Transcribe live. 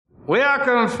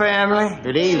Welcome, family.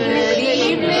 Good evening. Good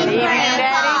evening,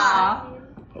 Grandpa.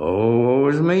 Oh,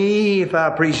 woe's me if I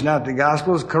preach not the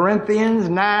Gospels. Corinthians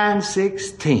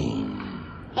 9:16.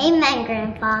 Amen,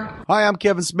 Grandpa. Hi, I'm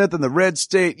Kevin Smith, and the Red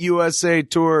State USA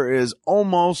Tour is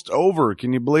almost over.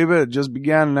 Can you believe it? It just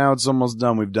began, and now it's almost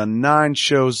done. We've done 9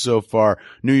 shows so far.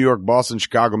 New York, Boston,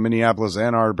 Chicago, Minneapolis,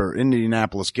 Ann Arbor,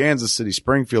 Indianapolis, Kansas City,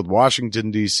 Springfield,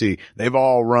 Washington, D.C. They've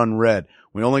all run red.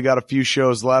 We only got a few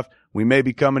shows left. We may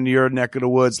be coming to your neck of the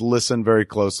woods. Listen very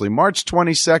closely. March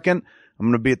 22nd, I'm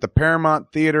going to be at the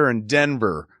Paramount Theater in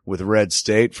Denver with Red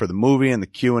State for the movie and the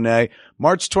Q&A.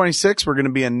 March 26th, we're going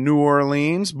to be in New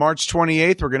Orleans. March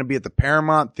 28th, we're going to be at the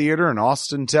Paramount Theater in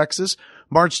Austin, Texas.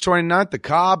 March 29th, the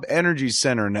Cobb Energy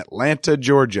Center in Atlanta,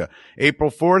 Georgia. April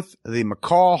 4th, the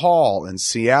McCall Hall in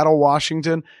Seattle,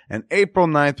 Washington. And April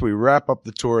 9th, we wrap up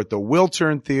the tour at the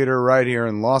Wiltern Theater right here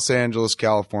in Los Angeles,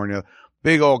 California.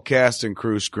 Big old cast and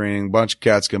crew screening. Bunch of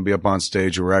cats going to be up on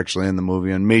stage who are actually in the movie,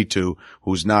 and me too,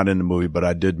 who's not in the movie, but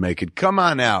I did make it. Come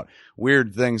on out.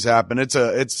 Weird things happen.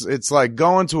 It's like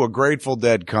going to a Grateful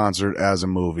Dead concert as a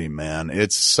movie, man.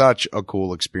 It's such a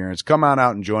cool experience. Come on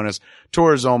out and join us.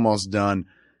 Tour is almost done.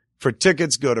 For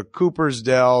tickets, go to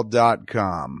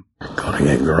coopersdell.com. Gonna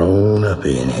get grown up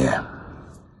in here.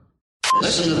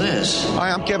 Listen to this.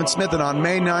 Hi, I'm Kevin Smith, and on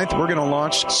May 9th, we're going to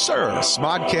launch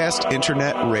Smodcast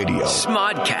Internet Radio.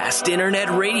 Smodcast Internet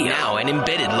Radio. Now an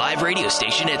embedded live radio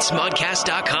station at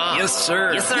smodcast.com. Yes,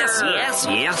 sir. Yes, sir.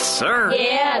 Yes, sir.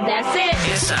 Yeah, that's it.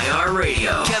 SIR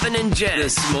Radio. Kevin and Jen.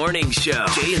 This morning show.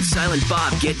 Jay and Silent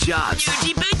Bob get jobs.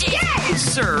 Booty booty. Yeah.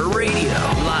 Sir Radio.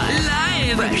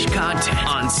 Live. Fresh content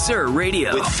on Sir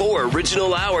Radio. With 4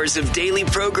 original hours of daily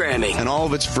programming. And all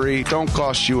of it's free. Don't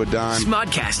cost you a dime.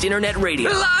 Smodcast Internet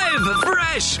Radio. Live.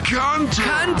 Fresh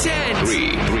content.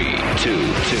 3, 2, 2,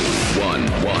 1,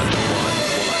 1.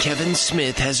 Kevin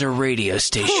Smith has a radio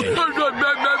station.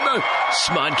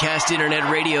 Smodcast Internet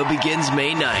Radio begins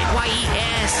May 9th.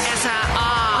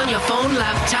 YESSIR. On your phone,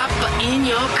 laptop, in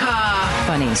your car.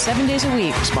 Funny, 7 days a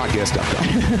week.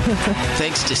 Smodcast.com.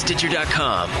 Thanks to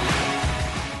Stitcher.com.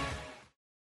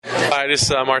 Hi, this is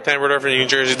Martin Brodeur from the New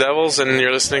Jersey Devils, and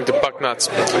you're listening to Puck Nuts.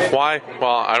 Why?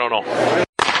 Well, I don't know.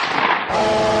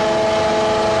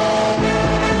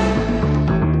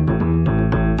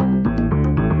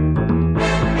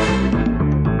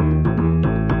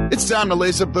 It's time to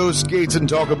lace up those skates and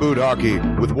talk about hockey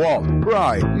with Walt,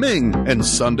 Bry, Ming, and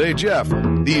Sunday Jeff.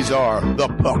 These are the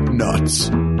Puck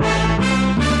Nuts.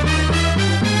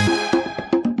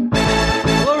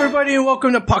 Hello, everybody, and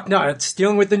welcome to Puck Nuts,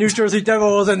 dealing with the New Jersey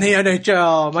Devils and the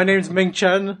NHL. My name's Ming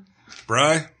Chen.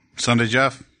 Bry, Sunday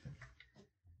Jeff.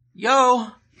 Yo,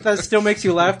 that still makes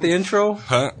you laugh, the intro?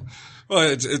 Huh?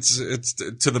 Well, it's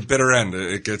to the bitter end.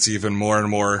 It gets even more and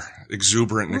more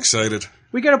exuberant and excited.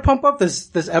 We gotta pump up this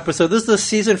episode. This is the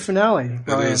season finale,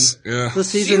 Brian. It is, yeah. The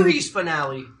Series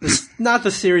finale. Not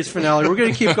the series finale. We're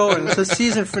gonna keep going. It's the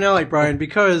season finale, Brian,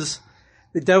 because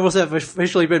the Devils have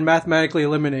officially been mathematically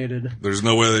eliminated. There's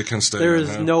no way they can stay. There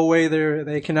is no way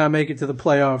they cannot make it to the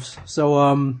playoffs.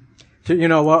 So,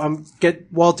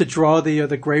 get Walt to draw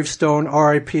the gravestone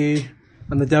RIP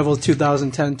on the Devils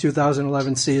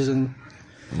 2010-2011 season.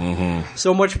 Mm-hmm.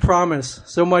 So much promise.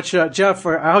 So much, Jeff.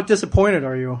 How disappointed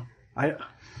are you?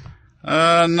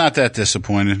 Not that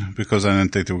disappointed, because I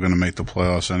didn't think they were going to make the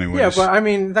playoffs anyways. Yeah, but I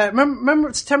mean,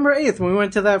 remember September 8th when we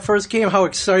went to that first game, how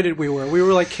excited we were. We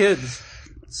were like kids.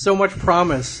 So much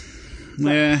promise.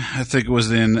 Yeah, I think it was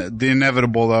the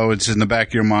inevitable, though. It's in the back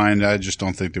of your mind. I just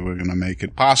don't think they were going to make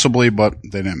it. Possibly, but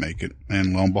they didn't make it.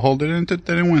 And lo and behold, they didn't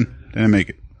win. They didn't make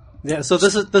it. Yeah, so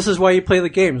this is why you play the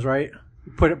games, right?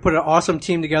 You put an awesome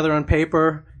team together on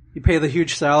paper. You pay the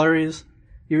huge salaries.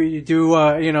 You do,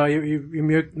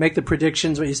 you make the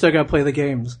predictions, but you still got to play the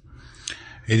games.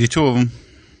 82 of them.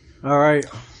 All right.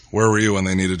 Where were you when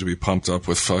they needed to be pumped up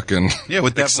with fucking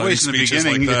with that voice in the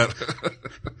beginning? Like that?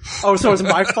 Oh, so it's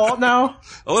my fault now?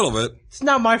 A little bit. It's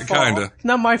not my fault. Kinda. It's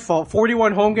not my fault.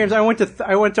 41 home games. I went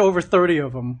to over 30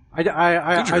 of them. Did you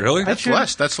really? That's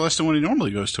less. That's less than what he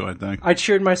normally goes to, I think. I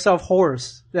cheered myself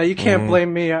hoarse. Yeah, you can't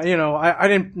blame me. I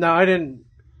didn't.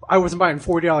 I wasn't buying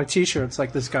 $40 T-shirts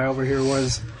like this guy over here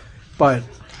was. But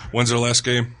when's their last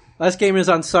game? Last game is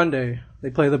on Sunday. They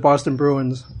play the Boston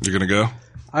Bruins. You're gonna go?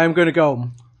 I am gonna go.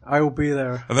 I will be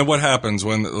there. And then what happens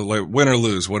when, like, win or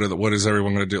lose? What is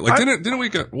everyone gonna do? Like, didn't we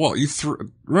get? Well,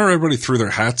 remember everybody threw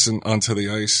their hats onto the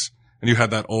ice, and you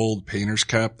had that old painter's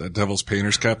cap, that Devil's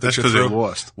painter's cap. That's because they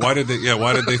lost. Why did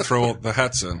they throw the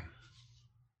hats in?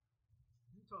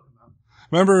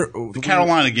 Remember the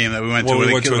Carolina game that we went to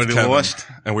where they lost?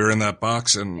 And we were in that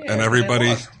box, and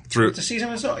everybody threw. The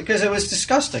season was because it was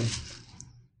disgusting.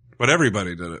 But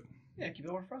everybody did it. Yeah, keep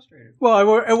everyone frustrated.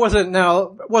 Well,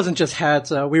 it wasn't just hats.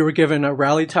 We were given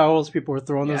rally towels. People were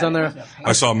throwing those on there.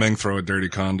 I saw Ming throw a dirty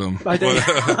condom. I did.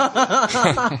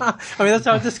 I mean, that's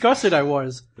how disgusted I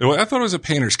was. I thought it was a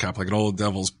painter's cap, like an old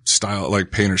Devil's style,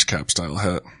 like painter's cap style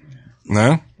hat.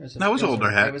 No? That was an older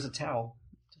hat. It was a towel.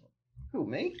 Who,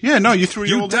 me? Yeah, no, you threw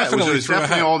your You old hat. It definitely was threw a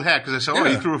definitely hat. old hat because I said,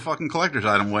 Yeah. you threw a fucking collector's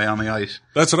item way on the ice.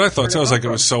 That's what I thought. Too. I was like, it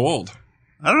was so old.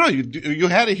 I don't know. You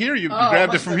had it here. You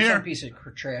grabbed it from here. Some piece of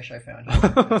trash I found here.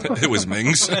 It was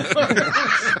Ming's. That's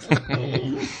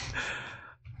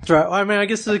right. I mean, I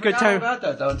guess it's a good time. About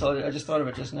that, though, I just thought of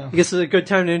it just now. I guess it's a good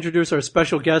time to introduce our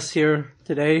special guest here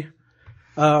today.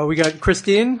 We got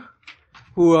Christine,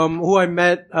 who I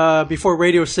met before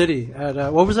Radio City at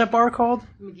what was that bar called?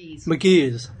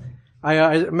 McGee's.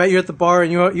 I met you at the bar,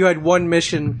 and you had one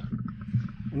mission,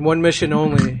 and one mission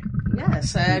only.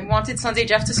 Yes, I wanted Sunday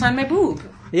Jeff to sign my boob.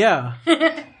 Yeah.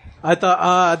 I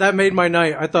thought that made my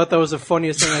night. I thought that was the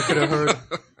funniest thing I could have heard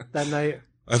that night.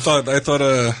 I thought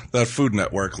that Food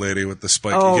Network lady with the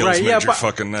spiky heels made your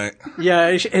fucking night. Yeah,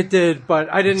 it did,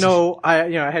 but I didn't know. I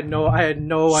had no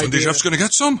idea. Sunday Jeff's gonna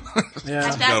get some. Yeah,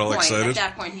 At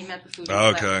that point, he met the food.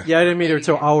 Okay. Yeah, I didn't meet her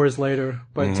till hours later,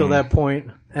 but until that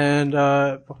point. And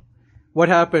what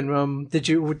happened? Did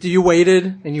you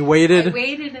waited and you waited? I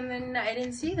waited and then I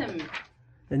didn't see them.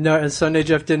 And Sunday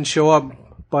Jeff didn't show up,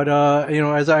 but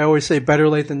as I always say, better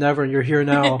late than never. And you're here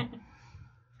now.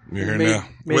 You're here now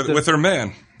with her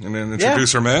man, and then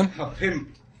introduce her man.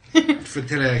 Him for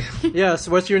today. Yes.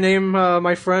 What's your name,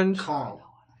 my friend? Carl.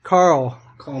 Carl.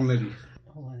 Carl Mitty.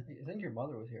 Hold on. I think your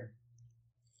mother was here.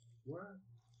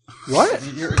 What?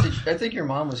 I think your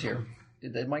mom was here.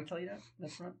 Did Mike tell you that in the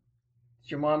front? Is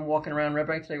your mom walking around Red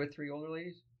Bank today with 3 older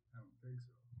ladies? I don't think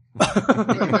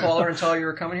so. Did you call her and tell her you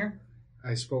were coming here?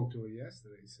 I spoke to her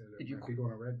yesterday. Said I might be going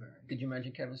to Red Bank. Did you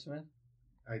mention Kevin Smith?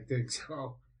 I think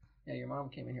so. Yeah, your mom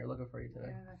came in here looking for you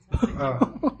today. Oh.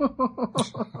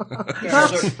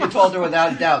 You told her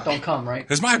without a doubt, don't come, right?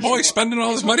 Is my boy spending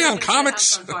all his money on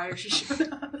comics? Yeah,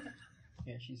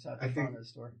 she's out the front of the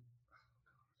store.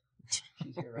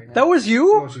 She's here right now. That was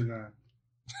you? No, she's not.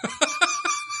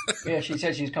 Yeah, she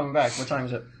said she's coming back. What time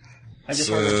is it? I just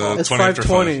heard her call. It's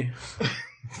 5:20.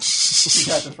 She's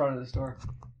at the front of the store.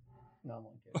 No, I'm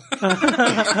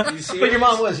only kidding. But your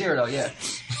mom was here, though, yeah.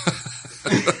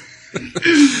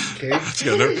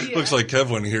 Looks like Kev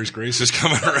when he hears Grace is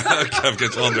coming around. Kev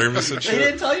gets all nervous and They shit.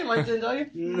 didn't tell you? Mike didn't tell you?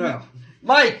 No.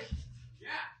 Mike! Yeah?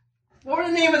 What were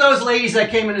the name of those ladies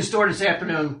that came in the store this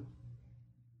afternoon?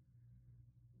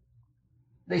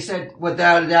 They said,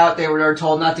 without a doubt, they were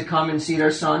told not to come and see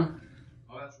their son.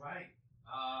 Oh, that's right.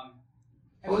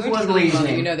 What was one of the ladies'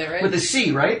 name? You know that, right? With a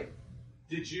C, right?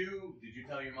 Did you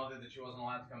tell your mother that she wasn't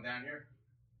allowed to come down here?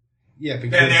 Yeah,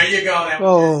 because... There you go. That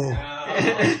was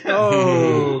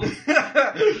Oh.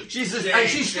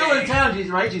 She's still in town,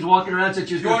 right? She's walking around since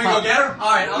she was You want me to go get her?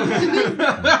 All right,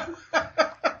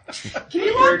 Can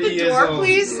you lock the door,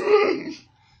 please?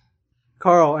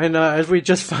 Carl, and as we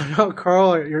just found out,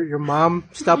 Carl, your mom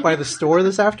stopped by the store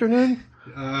this afternoon?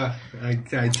 I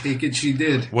take it she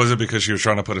did. Was it because she was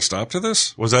trying to put a stop to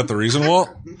this? Was that the reason, Walt?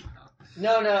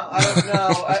 No, I don't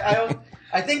know. I don't.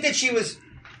 I think that she was.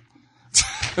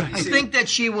 I think that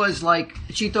she was like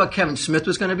she thought Kevin Smith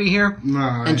was going to be here. No,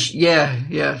 and she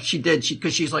did.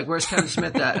 Because she's like, "Where's Kevin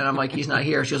Smith at?" And I'm like, "He's not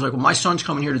here." She was like, "Well, my son's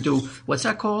coming here to do what's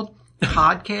that called?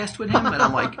 Podcast with him?" And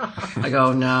I'm like, "I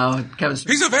go no, Kevin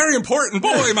Smith. He's a very important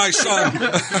boy, my son,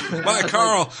 my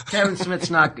Carl. Kevin Smith's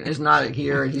is not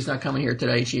here, and he's not coming here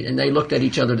today." And they looked at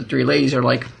each other. The 3 ladies are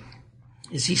like,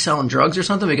 is he selling drugs or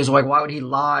something? Because like, why would he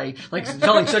lie? Like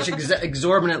telling such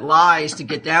exorbitant lies to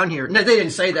get down here. No, they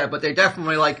didn't say that, but they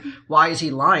definitely like, why is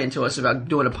he lying to us about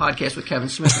doing a podcast with Kevin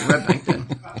Smith in Red Bank then?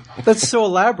 That's so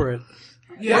elaborate.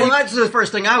 Yeah, well, that's the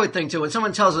first thing I would think too. When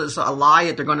someone tells us a lie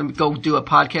that they're going to go do a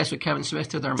podcast with Kevin Smith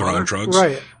to their mother. They're on drugs.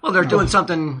 Right. Well, they're doing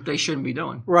something they shouldn't be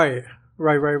doing. Right.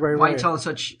 Why are you telling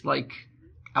such like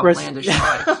outlandish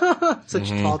lies? Such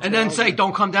tall and then say,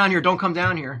 don't come down here,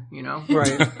 you know?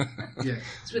 Right. Yeah.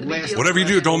 Whatever you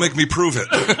do, don't make me prove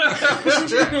it.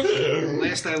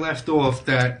 Last I left off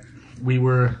that we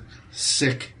were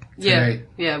sick today.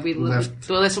 Yeah, we left.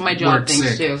 Well, that's what my job Work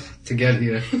thinks sick too. to get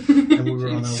here. And we were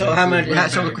on our So way how to many?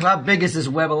 Red So Bank. how big is this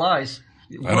web of lies?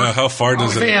 I know. How far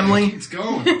does it? Family. It's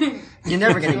going. You're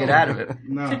never going to get out of it.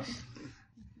 No.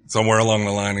 Somewhere along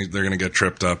the line, they're going to get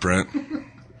tripped up, right?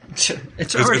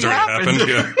 It's already happened.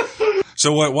 Yeah.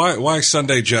 So why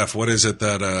Sunday Jeff? What is it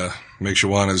that makes you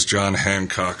want his John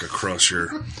Hancock across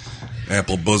your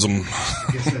ample bosom?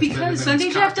 Because Sunday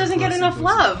Jeff doesn't get enough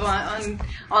love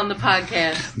on the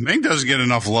podcast. Ming doesn't get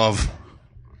enough love.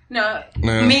 No,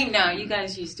 No. Ming, no, you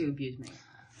guys used to abuse me.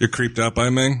 You're creeped out by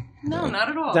Ming? No, not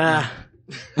at all. Nah.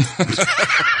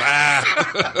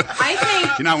 I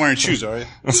think. You're not wearing shoes, are you?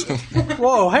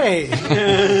 Whoa, hey.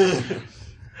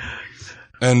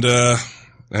 And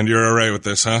you're all right with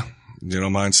this, huh? You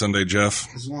don't mind Sunday Jeff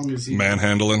As long as he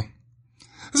manhandling?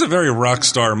 This is a very rock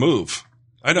star move.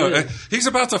 I know. He's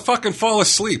about to fucking fall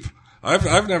asleep.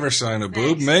 I've never signed a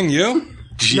boob. Ming, you?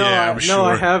 Yeah, I'm sure. No,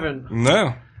 I haven't.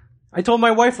 No. I told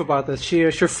my wife about this.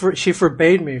 She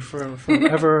forbade me from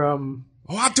ever. Oh,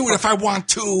 I'll do it if I want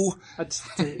to. That's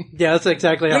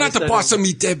exactly how You're I not the said boss it. of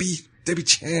me, Debbie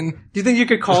Chan. Do you think you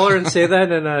could call her and say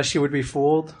that and she would be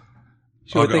fooled?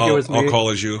 She would think it was me. I'll call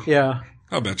as you. Yeah.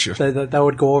 I'll bet you. That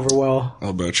would go over well.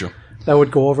 I'll bet you. That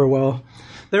would go over well.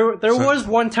 There was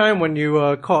one time when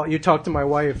you talked to my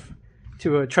wife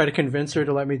to try to convince her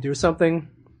to let me do something,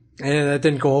 and that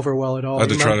didn't go over well at all. I had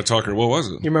to try to talk her. What was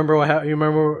it? You remember what happened? Do you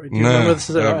remember this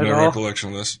I have at no all? recollection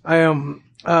of this.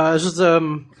 This was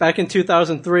back in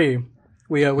 2003.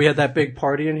 We had that big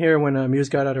party in here when Muse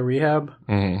got out of rehab,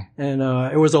 and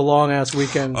it was a long ass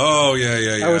weekend. Oh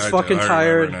yeah. I was fucking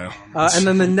tired, and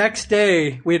then the next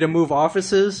day we had to move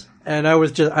offices, and I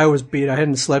was beat. I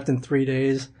hadn't slept in 3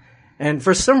 days, and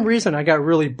for some reason I got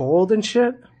really bold and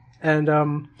shit.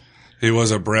 And he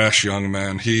was a brash young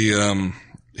man.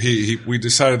 We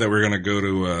decided that we were going to go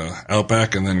to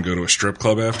Outback and then go to a strip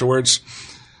club afterwards,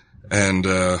 and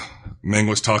Ming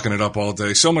was talking it up all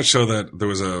day, so much so that there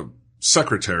was a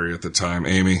secretary at the time,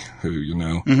 Amy, who you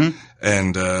know,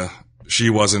 and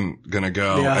she wasn't gonna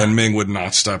go, and Ming would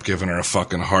not stop giving her a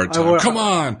fucking hard time. Come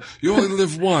on, you only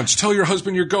live once. Tell your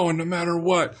husband you're going no matter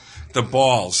what. The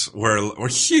balls were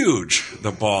huge.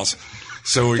 The balls.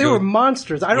 So they were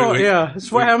monsters. I don't.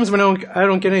 It's what happens when I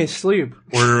don't get any sleep.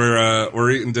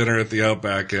 We're eating dinner at the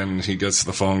Outback, and he gets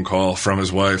the phone call from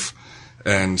his wife.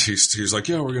 And he's like,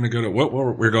 yeah, we're going to go to,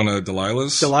 we're going to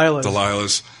Delilah's.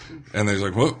 And he's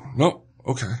like, what? No.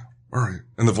 Okay. All right.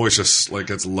 And the voice just like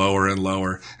gets lower and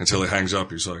lower until he hangs up.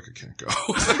 He's like, I can't go.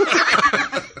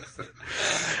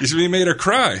 He made her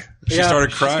cry. She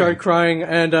started crying.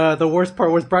 And the worst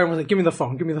part was Brian was like, give me the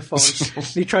phone. And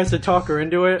he tries to talk her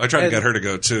into it. I tried to get her to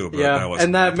go too, but that wasn't.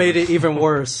 And that made it even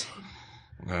worse.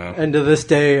 And to this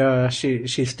day,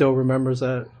 she still remembers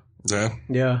that. Yeah.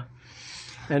 Yeah.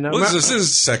 And this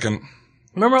is second.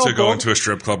 Remember how going to a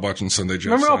strip club watching Sunday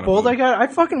Jeff. Remember how bold I got? I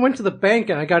fucking went to the bank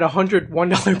and I got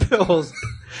 $101 bills.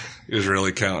 He was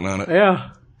really counting on it.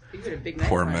 Yeah.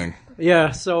 Poor Ming.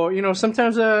 Yeah. So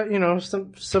sometimes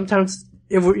sometimes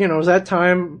it was that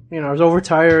time. I was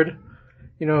overtired.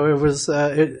 It was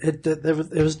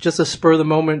just a spur of the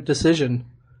moment decision.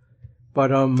 But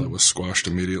that was squashed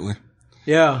immediately.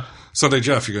 Yeah. Sunday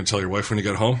Jeff, you gonna tell your wife when you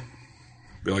get home?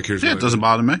 Be like, here's it doesn't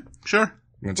bother me. Sure.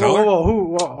 You gonna tell her?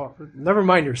 Whoa, never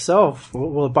mind yourself.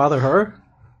 Will it bother her?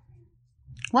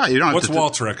 Why? You don't. What's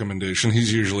Walt's recommendation?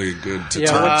 He's usually good to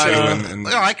talk to.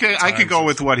 I could go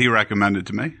with what he recommended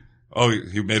to me. Oh,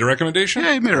 he made a recommendation?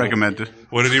 Yeah, he made a recommended.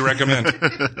 What did he recommend?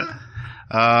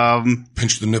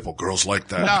 Pinch the nipple. Girls like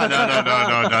that.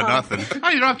 No, nothing. Oh,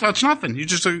 you don't have to touch nothing. You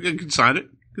just can sign it.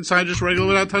 You can sign it just regular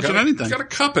without touching anything. You gotta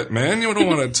cup it, man. You don't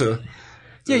want it to.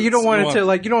 Yeah, you don't want it to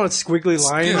you don't want squiggly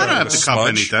lines. I don't have to cup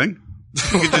anything.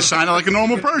 You can just sign it like a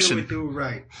normal person. Do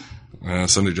right.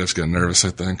 Sunday Jeff's getting nervous, I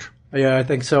think. Yeah, I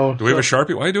think so. Do we have a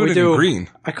Sharpie? Why do it in green?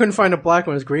 I couldn't find a black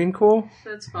one. Is green cool?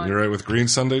 That's fine. You're right with green,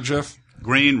 Sunday Jeff?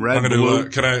 Green, red, blue.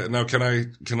 Can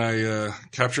I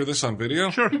capture this on video?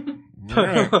 Sure. All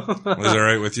right. Is that all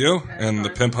right with you and the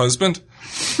pimp husband?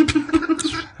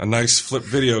 A nice flip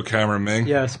video camera, Ming.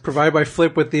 Yes, provided by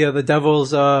Flip with the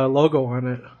Devil's logo on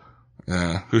it.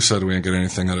 Yeah. Who said we ain't get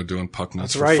anything out of doing puck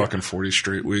nuts for fucking 40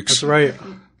 straight weeks? That's right.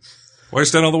 Why are you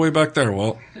standing all the way back there,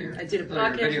 Walt? I did a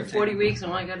podcast for 40 weeks,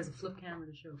 and all I got is a flip camera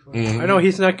to show for it. Mm-hmm. I know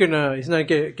he's not gonna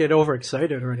get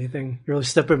overexcited or anything. You're really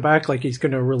stepping back like he's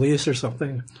gonna release or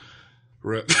something.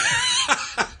 Right.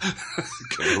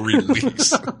 Gonna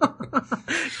release. All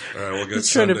right, we'll get He's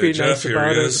trying Sunday to be Jeff. nice Here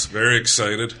about he it. is, very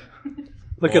excited.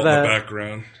 Look Walt at that. In the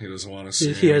background. He doesn't want to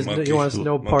see. He wants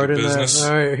no part in business.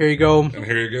 that. All right, here you go. And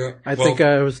here you go. I think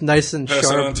it was nice and pass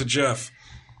sharp. it on to Jeff.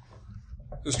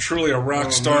 It's truly a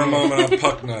rock star moment on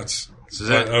Puck Nuts.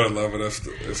 I would love it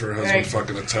if her husband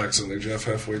fucking attacks Sunday Jeff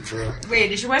halfway through.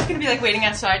 Wait, is your wife going to be like waiting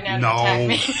outside now to attack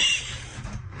me?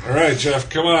 All right, Jeff,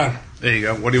 come on. There you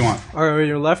go. What do you want? All right,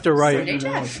 your left or right? Sunday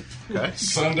Jeff. Okay.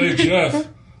 Sunday Jeff.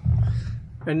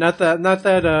 And not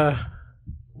that.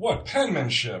 What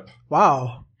penmanship?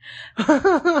 Wow. There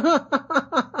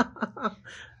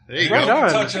you Right go. on.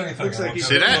 Touch anything. Looks like he's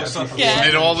See that? Yeah. Isn't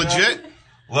it all legit?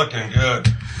 Looking good.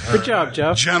 Good job,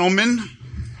 Jeff. Gentlemen,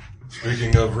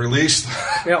 Speaking of released.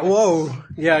 Yeah. Whoa.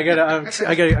 Yeah.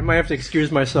 I might have to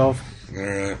excuse myself. All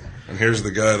right. And here's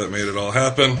the guy that made it all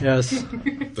happen. Yes.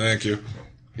 Thank you.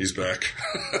 He's back.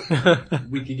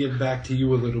 We could give back to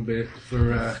you a little bit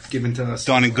for giving to us.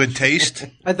 Done in good taste.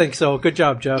 I think so. Good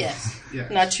job, Jeff. Yes. Yeah.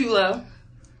 Not too low.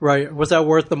 Right. Was that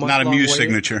worth the month? Not a Muse wait?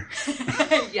 signature.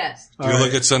 Yes. Do you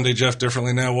look at Sunday Jeff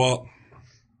differently now, Walt?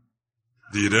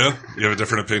 Do you do? You have a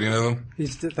different opinion of him?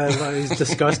 He's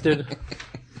disgusted.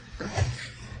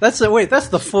 That's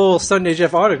the full Sunday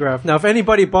Jeff autograph. Now, if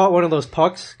anybody bought one of those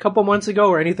pucks a couple months ago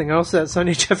or anything else that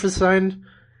Sunday Jeff has signed,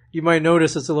 you might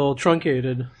notice it's a little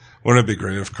truncated. Wouldn't it be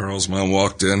great if Carl's mom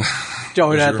walked in?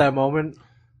 At that moment.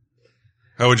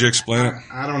 How would you explain it?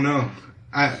 I don't know.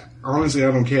 Honestly,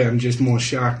 I don't care. I'm just more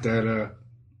shocked that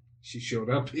she showed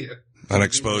up here. And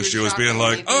exposed you as being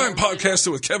like, I'm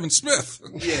podcasting with Kevin Smith.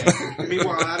 Yeah.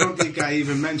 Meanwhile, I don't think I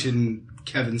even mentioned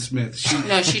Kevin Smith. She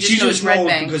just knows Red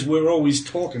Bank. Because we're always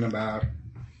talking about.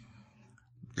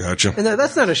 Gotcha. And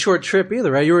that's not a short trip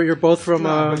either, right? You're both from.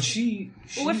 But she's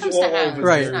we're from all Staten Island. over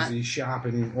Right. Jersey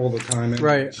shopping all the time. And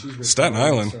Right. she's Staten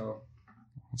Island. So.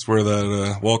 That's where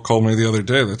that, Walt called me the other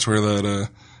day. That's where that,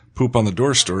 poop on the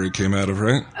door story came out of,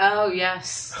 right? Oh,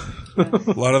 yes. A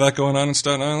lot of that going on in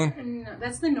Staten Island? No,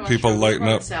 that's the North People Shore. lighten We're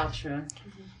on up. the South Shore. A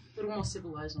little more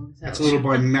civilized on the South It's a little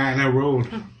by Manor Road.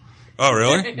 Oh,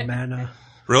 really? Mana.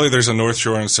 Really? There's a North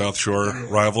Shore and South Shore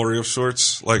rivalry of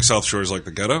sorts? Like South Shore is like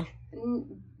the ghetto?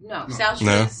 No, South Shore.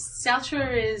 No. South Shore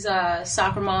is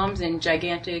soccer moms and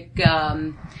gigantic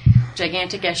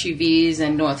SUVs,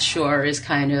 and North Shore is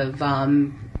kind of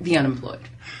the unemployed.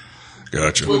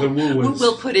 Gotcha.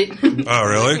 We'll put it. Oh,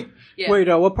 really? Yeah. Wait,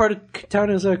 what part of town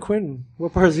is Quinn?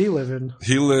 What part does he live in?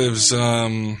 He lives, I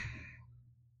don't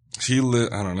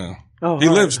know. Oh, he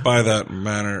all lives by that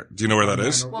manor. Do you know where that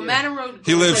is? Well, Manor Road.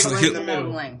 He lives right in the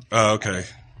middle. Oh, okay.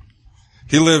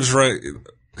 He lives right.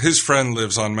 His friend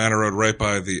lives on Manor Road, right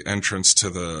by the entrance to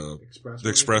the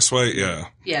expressway. Yeah.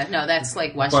 Yeah, no, that's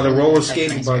like West. By the roller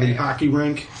skating, by the hockey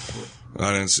rink.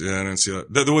 I didn't see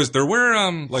that. There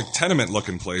were like tenement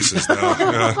looking places though.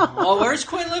 Yeah. Oh, where's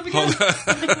Quinn live again?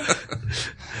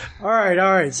 All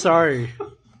right. Sorry.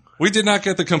 We did not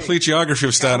get the complete geography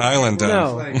of Staten Island down.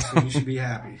 No. So you should be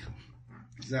happy.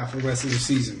 He's out for the rest of the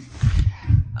season.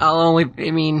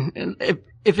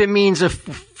 If it means a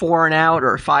 4 and out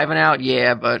or 5 and out,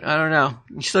 yeah, but I don't know.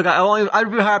 You still got.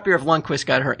 I'd be happier if Lundqvist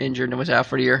got hurt injured and was out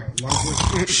for the year.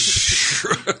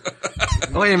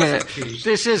 Wait a minute.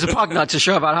 This is a Puck Nuts, a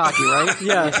show about hockey, right?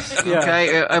 Yes. Yeah.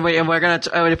 Okay. And we're gonna.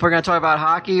 If we're gonna talk about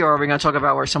hockey, or are we gonna talk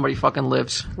about where somebody fucking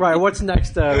lives? Right. What's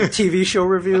next? TV show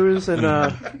reviews and.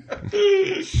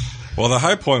 Well, the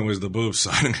high point was the boobs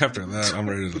signing. After that, I'm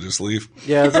ready to just leave.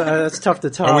 Yeah, that's tough to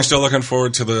top. Are we still looking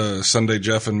forward to the Sunday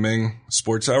Jeff and Ming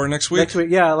Sports Hour next week? Next week,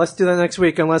 yeah. Let's do that next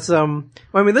week. Unless,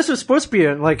 this was supposed to be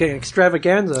like an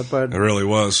extravaganza, but It really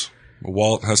was.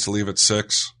 Walt has to leave at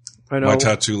 6. I know. My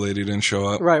tattoo lady didn't show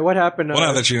up. Right. What happened? Well,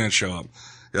 not that she didn't show up.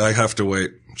 Yeah, I have to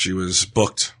wait. She was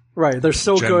booked. Right. They're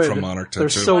so Jen good. from Monarch They're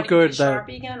Tattoo. so good that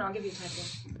Sharpie again? I'll give you a tattoo.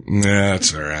 Yeah,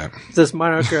 it's all right. this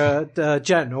Monarch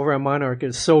Jen over at Monarch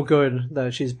is so good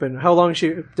that she's been. How long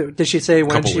did she say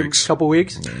when Couple weeks. Couple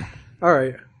weeks. Yeah. All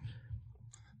right.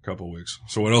 Couple weeks.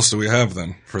 So what else do we have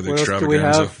then for the What else do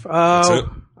extravaganza? we have?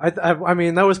 That's it? I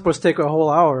mean, that was supposed to take a whole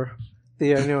hour.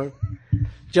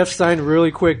 Jeff signed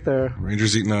really quick there.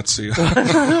 Rangers eat nuts. See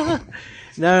ya.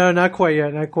 No, not quite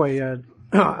yet.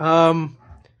 All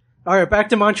right, back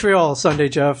to Montreal Sunday,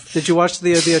 Jeff. Did you watch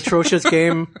the atrocious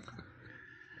game?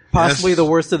 Possibly Yes. the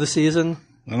worst of the season.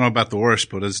 I don't know about the worst,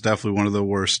 but it's definitely one of the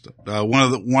worst.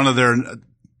 One of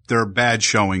their bad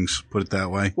showings. Put it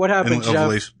that way. What happened, Of Jeff?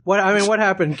 late. What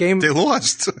happened? Game. They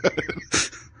lost.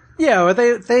 Yeah, well,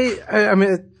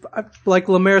 like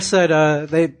Lemaire said,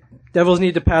 Devils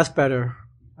need to pass better.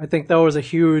 I think that was a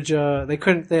huge. I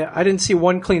didn't see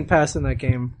one clean pass in that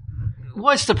game.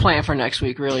 What's the plan for next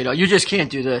week, really, though? You just can't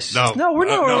do this. No, we're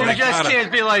not. You just can't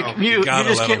be like, you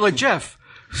just can't like, Jeff,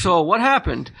 so what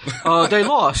happened? They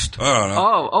lost. I don't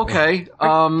know. Oh, okay.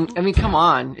 Come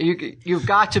on. You've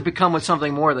got to become with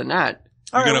something more than that.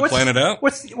 You're going to plan it out?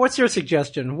 What's your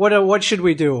suggestion? What should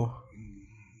we do?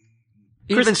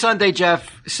 Even Sunday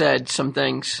Jeff said some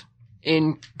things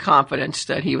in confidence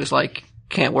that he was like,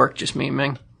 can't work, just me and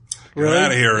Ming. Get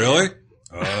out of here, really?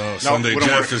 Oh, Sunday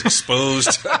Jeff is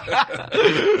exposed.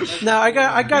 No, I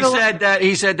got.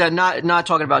 He said that not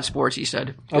talking about sports. He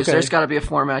said because Okay. there's got to be a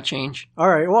format change. All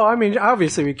right. Well, I mean,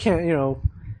 obviously we can't.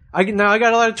 I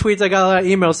got a lot of tweets. I got a lot of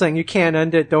emails saying you can't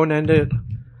end it. Don't end it.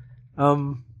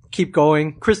 Keep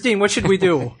going. Christine, what should we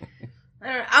do?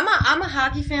 I'm a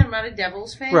hockey fan. I'm not a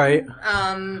Devils fan. Right.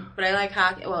 But I like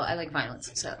hockey. Well, I like violence.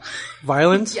 So.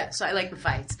 Violence? Yeah. So I like the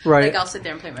fights. Right. Like I'll sit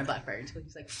there and play my BlackBerry until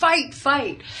he's like, fight,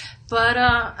 fight. But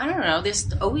I don't know.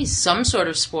 There's always some sort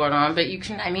of sport on. But you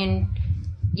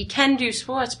can do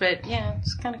sports. But yeah,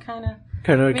 it's kind of.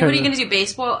 What are you going to do?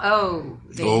 Baseball? Oh,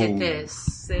 they hit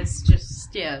this. It's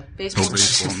just, baseball.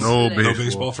 No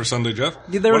baseball for Sunday, Jeff?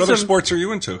 Yeah, what other sports are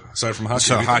you into, aside from hockey?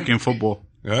 So hockey and football.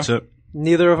 Yeah? That's it.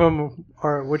 Neither of them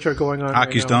are going on.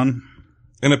 Hockey's right now. done.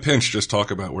 In a pinch, just talk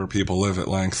about where people live at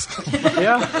length.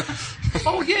 Yeah.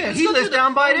 Oh yeah, he lives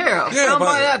down by there.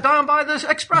 Yeah, down by the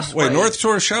expressway. Wait, North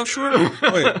Shore, South Shore?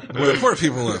 Wait, where poor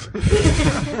people live.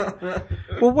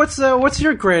 Well, what's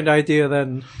your grand idea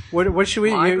then? What should we?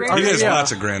 He has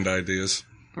lots of grand ideas.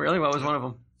 Really? What was one of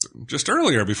them? Just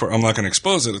earlier, before I'm not going to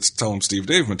expose it. It's Tell 'em Steve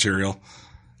Dave material.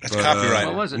 That's copyright.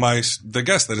 What was it? The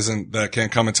guest that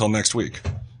can't come until next week.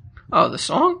 Oh, the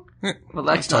song? Yeah, well,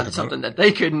 that's not something that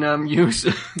they can use.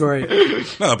 Right.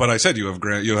 No, but I said you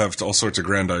have all sorts of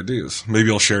grand ideas. Maybe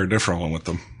you'll share a different one with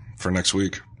them for next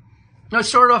week. No, it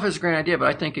started off as a grand idea, but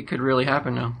I think it could really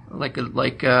happen now. Like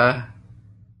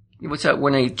what's that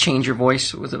when they change your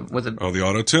voice with a Oh, the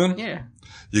auto tune? Yeah.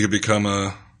 You could become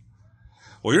a.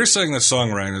 Well, you're saying that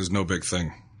songwriting is no big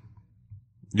thing.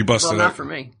 You busted it. Well, not for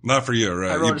me. Not for you,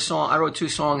 right? I wrote a song. I wrote 2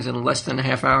 songs in less than a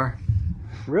half hour.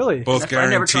 Really? Both guaranteed I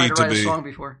never tried to write be. a song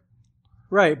before.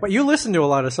 Right, but you listen to a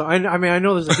lot of songs. I mean, I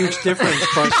know there's a huge difference.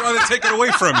 But I'm trying to take it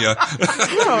away from you.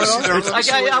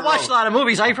 I watched a lot of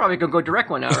movies. I probably could go direct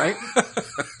one now, right?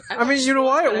 I mean, you know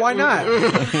what? Why not?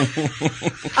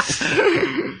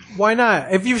 Why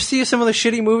not? If you see some of the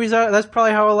shitty movies out, that's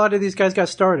probably how a lot of these guys got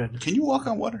started. Can you walk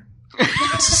on water?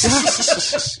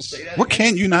 What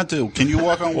can you not do? Can you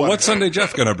walk on water? Well, what's Sunday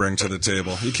Jeff going to bring to the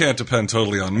table? You can't depend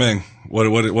totally on Ming.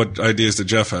 What ideas did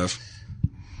Jeff have?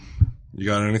 You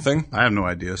got anything? I have no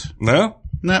ideas. No?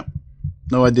 No.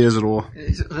 No ideas at all.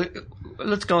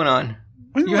 What's going on?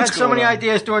 You had so many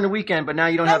ideas during the weekend, but now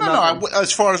you don't have nothing. No.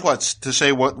 As far as what? To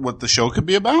say what the show could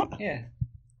be about? Yeah.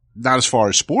 Not as far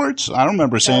as sports. I don't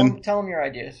remember saying... Tell them your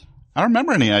ideas. I don't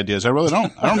remember any ideas. I really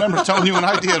don't. I don't remember telling you an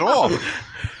idea at all.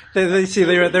 They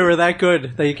were that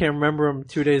good that you can't remember them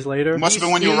 2 days later. It must have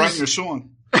been when you were writing your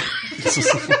song.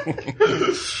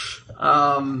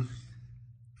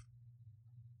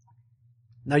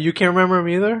 Now you can't remember them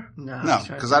either? No,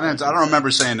 because I don't remember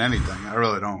saying anything. I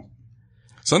really don't.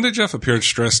 Sunday Jeff appeared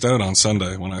stressed out on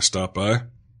Sunday when I stopped by.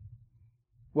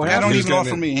 What I don't even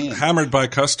offer me a hand. Hammered by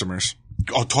customers.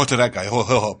 Oh, talk to that guy. He'll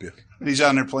help you. He's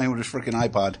out there playing with his freaking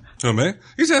iPod. Who, me?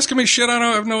 He's asking me shit. I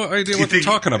have no idea what they're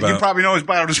talking about. You probably know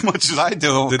about as much as I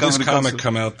do. Did this comic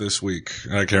come out this week?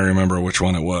 I can't remember which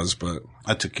one it was, but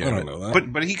I took care of it. I don't know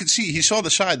that. But he saw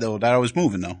the side though that I was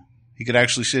moving though. He could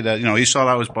actually see that. He saw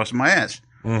that I was busting my ass.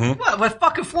 Mm-hmm. What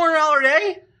fucking $400 a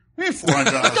day?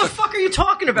 $400. What the fuck are you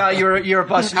talking about? You're busting your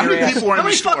ass. How many people were in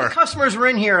the store? How many fucking customers were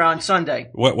in here on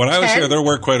Sunday? When I was here, there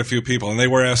were quite a few people, and they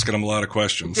were asking him a lot of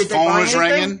questions. Did they phone buy was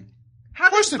anything? ringing. How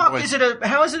the fuck is it?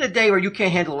 How is it a day where you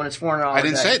can't handle it when it's $400? I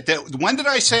didn't say it. When did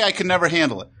I say I could never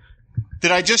handle it?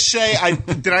 Did I just say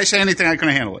did I say anything I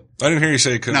couldn't handle it? I didn't hear you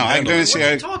say you couldn't handle it. I didn't say. What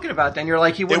are you talking about? Then you're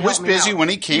like he wouldn't. It was help me busy out. when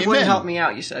he came in. He wouldn't help me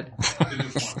out. You said.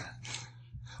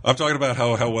 I'm talking about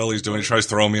how well he's doing. He tries to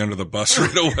throw me under the bus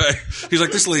right away. He's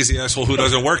like, this lazy asshole who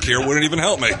doesn't work here wouldn't even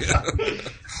help me.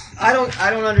 I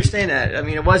don't understand that. I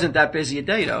mean, it wasn't that busy a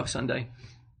day though, Sunday.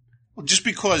 Well, just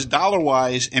because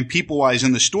dollar-wise and people-wise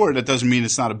in the store, that doesn't mean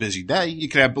it's not a busy day. You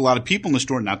could have a lot of people in the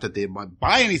store. Not that they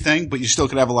buy anything, but you still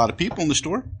could have a lot of people in the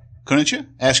store, couldn't you?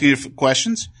 Asking you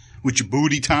questions with your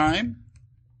booty time.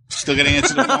 Still got to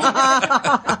answer the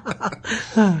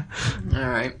phone. All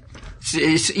right.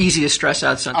 It's easy to stress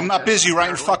out Sunday. I'm not busy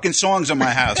writing fucking songs in my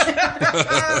house.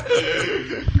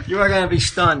 You are going to be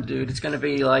stunned, dude. It's going to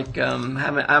be like I'm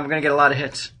going to get a lot of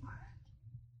hits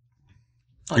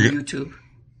on YouTube.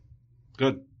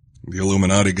 Good. The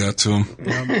Illuminati got to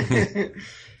him.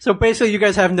 So basically, you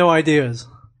guys have no ideas.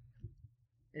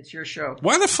 It's your show.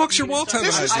 Why the fuck's your Walt have an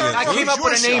idea? I came up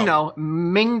with a name though.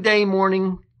 Ming Day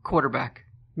Morning Quarterback.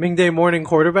 Ming Day Morning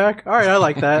Quarterback? All right, I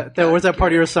like that. Was that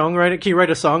part of your songwriting? Can you write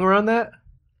a song around that?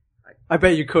 I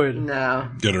bet you could. No.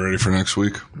 Get it ready for next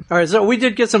week. All right, so we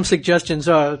did get some suggestions.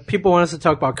 People want us to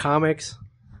talk about comics.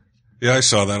 Yeah, I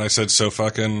saw that. I said, so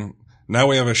fucking... Now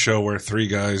we have a show where 3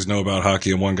 guys know about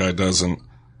hockey and 1 guy doesn't.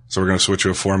 So we're going to switch to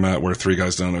a format where 3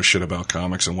 guys don't know shit about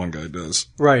comics and 1 guy does.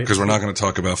 Right. Because we're not going to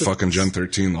talk about fucking Gen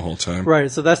 13 the whole time. Right,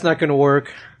 so that's not going to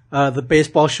work. The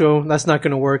baseball show, that's not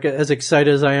going to work. As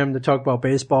excited as I am to talk about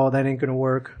baseball, that ain't going to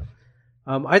work.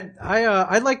 I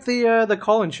like the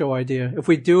call-in show idea. If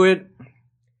we do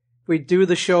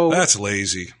the show... That's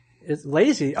lazy. It's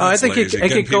lazy. I think lazy.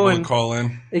 it could go in. Call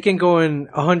in. It can go in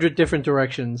 100 different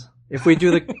directions. If we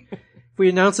do if we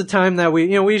announce the time that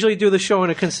we usually do the show on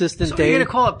a consistent So day. you're gonna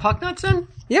call it Puck Nuts then?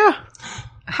 Yeah.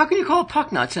 How can you call it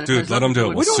Puck Nuts? And Dude, let them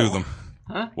do it. We'll sue them.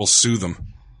 Huh? We'll sue them.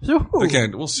 Sue who? They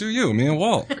can't. We'll sue you, me and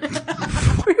Walt.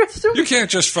 You can't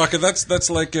just fuck it. That's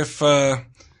like if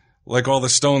like all the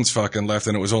Stones fucking left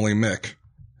and it was only Mick.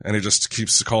 And he just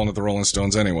keeps calling it the Rolling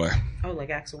Stones anyway. Oh, like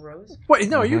Axl Rose? Wait,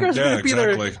 no, you guys are going to be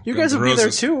there. You guys will be there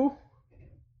too.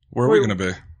 Where are we going to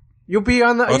be? You'll be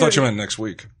on the... I thought you meant next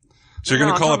week. So you're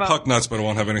going to call it about- Puck Nuts, but it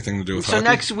won't have anything to do with So hockey?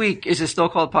 next week, is it still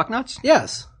called Puck Nuts?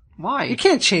 Yes. Why? You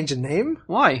can't change a name.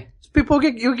 Why? People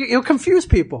you'll confuse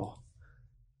people.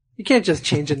 You can't just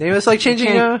change a name. It's like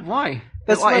changing Why?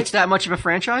 That's Why? like- It's that much of a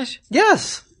franchise?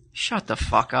 Yes. Shut the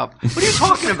fuck up. What are you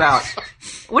talking about?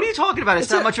 What are you talking about? It's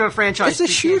that much of a franchise. It's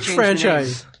a huge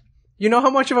franchise. You know how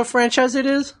much of a franchise it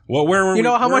is? Well, where are You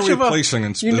know how where much are of we a- placing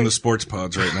in you know- the sports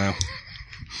pods right now?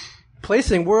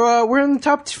 Placing, we're in the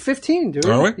top 15, dude.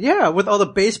 Are we? Yeah, with all the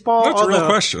baseball. That's all a real the-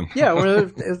 question. Yeah,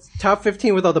 we're it's top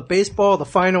 15 with all the baseball, the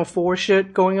Final Four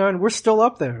shit going on. We're still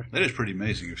up there. That is pretty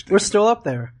amazing. We're still up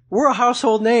there. We're a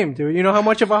household name, dude. You know how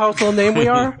much of a household name we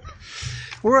are?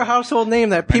 We're a household name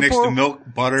that Right next people. to milk,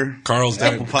 butter, Carl's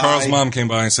apple pie. Carl's mom came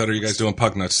by and said, "Are you guys doing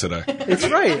Puck Nuts today?" It's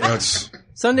right. That's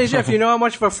Sunday Jeff, you know how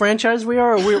much of a franchise we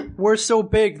are? We're so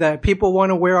big that people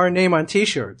want to wear our name on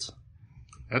T-shirts.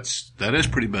 That is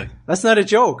pretty big. That's not a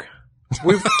joke.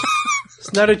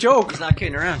 It's not a joke. He's not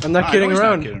kidding around. I'm not I kidding know he's not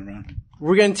around. kidding around.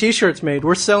 We're getting T-shirts made.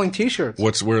 We're selling T-shirts.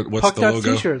 what's Puck the Nuts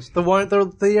logo? T-shirts.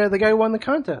 The guy who won the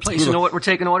contest. Please, you know what? We're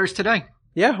taking orders today.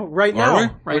 Yeah, right Are now.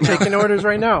 we? We're taking orders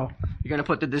right now. You're going to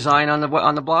put the design on the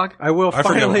blog? I will I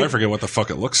finally. forget what the fuck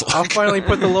it looks like. I'll finally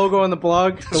put the logo on the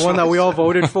blog, the one that we all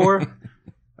voted for.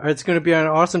 It's going to be on an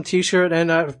awesome T-shirt.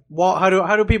 And Walt, how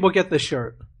do people get this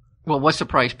shirt? Well, what's the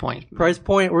price point? Price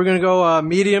point, we're going to go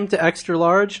medium to extra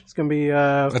large. It's going to be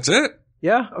That's it.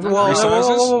 yeah. Well, Three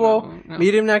sizes? whoa.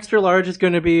 Medium to extra large is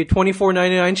going to be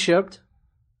 $24.99 shipped,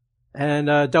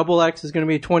 and double X is going to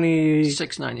be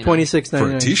 $26.99. $26.99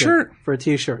 For a T-shirt? shipped. For a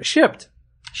T-shirt shipped.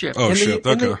 Ship. Oh, shipped.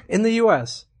 Okay. In the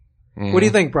U.S. What do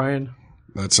you think, Brian?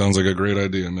 That sounds like a great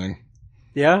idea, man.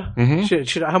 Yeah. Mhm.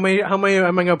 Should how many am I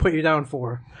going to put you down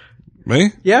for?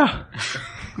 Me? Yeah.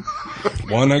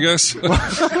 One, I guess.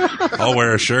 I'll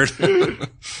wear a shirt.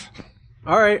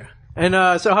 All right. And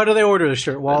so how do they order the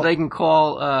shirt, Walt? They can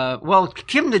call. Well,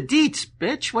 give them the deets,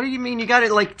 bitch. What do you mean? You got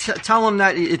to like tell them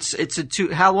that it's a two.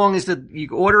 How long is the? You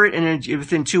order it, and then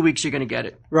within 2 weeks you're going to get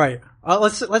it. Right.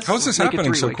 Let's. How is this Make it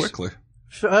happening 3 so weeks. quickly?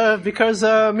 Because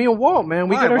me and Walt, man,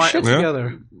 we Why? got our Why- shit Yeah.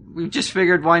 together. We just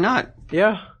figured, why not?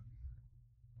 Yeah.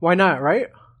 Why not? Right.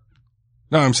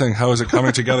 No, I'm saying how is it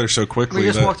coming together so We quickly?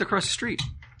 just that- walked across the street.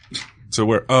 So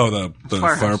where? Oh, the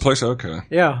Firehouse. fireplace. Okay.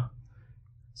 Yeah.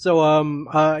 So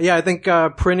yeah, I think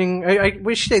printing.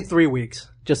 We should say 3 weeks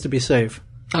just to be safe.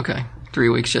 Okay, 3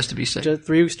 weeks just to be safe. Just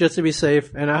 3 weeks just to be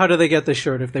safe. And how do they get the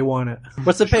shirt if they want it?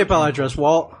 What's the PayPal address,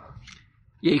 Walt?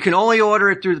 Yeah, you can only order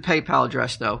it through the PayPal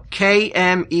address though.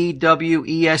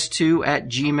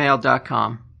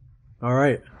 KMEWES2@gmail.com. All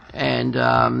right. And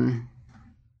then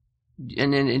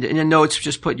in the notes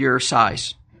just put your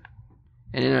size.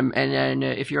 And then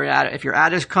if you're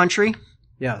out of country,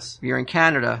 Yes. if you're in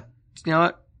Canada, you know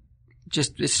what?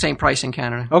 Just it's the same price in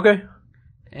Canada. Okay.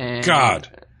 And, God.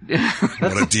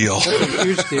 What a deal. That's a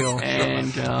huge deal.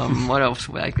 And what else?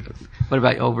 What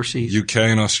about overseas? UK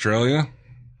and Australia.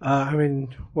 I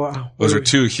mean, well, Those are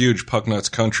two huge puck nuts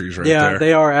countries right yeah, there.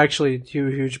 they are actually two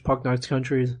huge puck nuts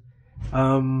countries.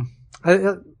 You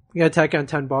gotta tack on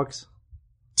 $10.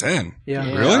 10. Yeah.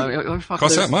 Really?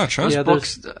 Costs that much, huh? Yeah,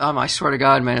 Books, I swear to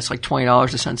God, man, it's like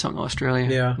 $20 to send something to Australia.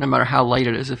 Yeah. No matter how late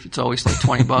it is, if it's always like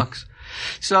 $20.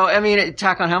 So, I mean,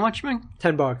 tack on how much, Ming?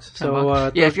 $10.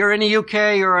 So, yeah, if you're in the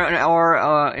UK or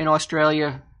in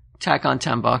Australia, tack on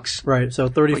 $10. Right. So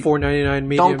 $34.99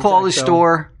 medium. Don't call the XL.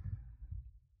 store.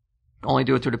 Only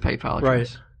do it through the PayPal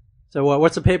address. Right. So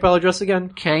what's the PayPal address again?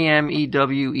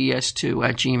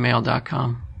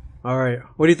 KMEWES2@gmail.com. All right.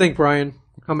 What do you think, Brian?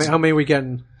 How many are we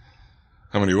getting?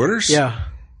 How many orders? Yeah.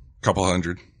 Couple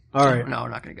hundred. All right. No, we're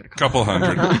not going to get a couple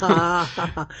hundred.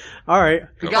 All right.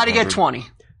 You got to get 20.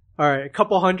 All right. A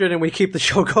couple hundred and we keep the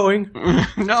show going?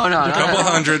 No. A couple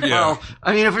hundred, yeah. Well,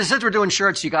 I mean, since we're doing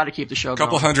shirts, you got to keep the show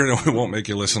Couple going. hundred, and we won't make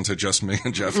you listen to just me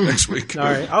and Jeff next week. All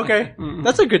right. Okay.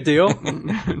 That's a good deal.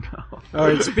 All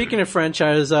right. Speaking of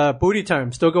franchise, Booty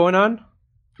Time still going on?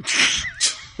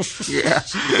 Yeah.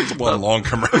 It's one long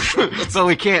commercial. So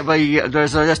we can't, but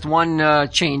there's just one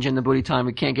change in the Booty Time.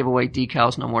 We can't give away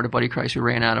decals no more to Buddy Christ. We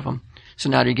ran out of them. So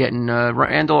now you're getting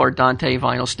Randall or Dante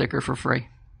vinyl sticker for free.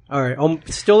 All right.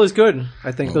 Still is good.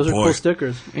 I think those are cool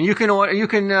stickers. And you can order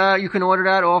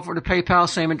that off of the PayPal,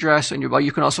 same address, and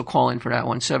you can also call in for that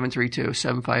one,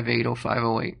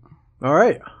 732-758-0508. All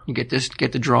right. You get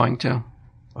the drawing too.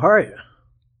 All right.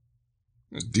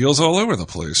 Deals all over the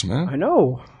place, man. I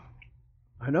know.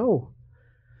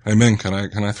 Hey Ming, can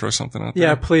I throw something out there?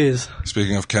 Yeah, please.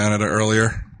 Speaking of Canada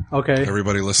earlier. Okay.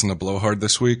 Everybody listened to Blowhard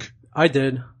this week? I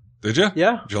did. Did you?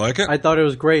 Yeah. Did you like it? I thought it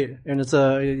was great, and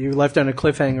you left on a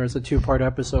cliffhanger. It's a 2-part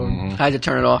episode. I had to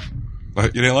turn it off. You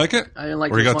didn't like it? I didn't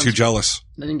like. Or you got too jealous?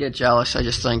 I didn't get jealous. I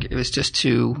just think it was just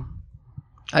too.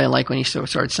 I didn't like when he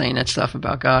started saying that stuff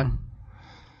about God.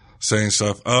 Saying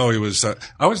stuff. Oh, he was.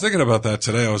 I was thinking about that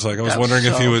today. I was wondering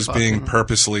if he was being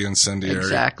purposely incendiary.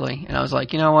 Exactly, and I was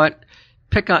like, you know what?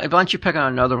 Why don't you pick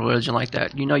on another religion like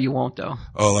that? You know you won't, though.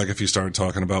 Oh, like if you started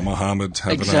talking about Muhammad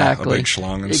having a big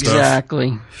schlong and stuff.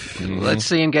 Exactly. Mm-hmm. Let's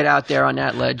see him get out there on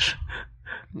that ledge.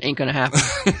 Ain't gonna happen.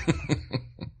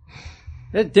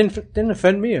 It didn't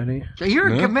offend me any.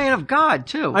 You're a good man of God,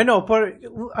 too. I know, but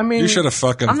I mean, you should have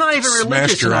fucking. I'm not even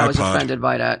religious, and I was iPod. offended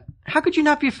by that. How could you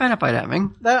not be offended by that,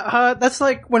 Ming? That's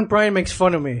like when Brian makes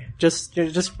fun of me. Just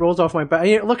rolls off my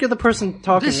back. Look at the person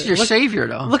talking. This is your savior,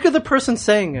 though. Look at the person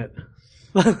saying it.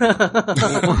 No, I'm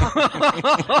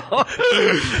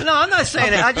not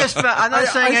saying it. I'm not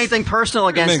saying anything personal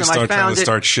against him. I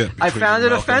found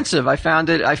it offensive. I found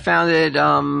it.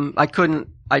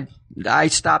 I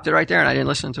stopped it right there and I didn't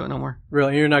listen to it no more.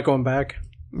 Really? You're not going back?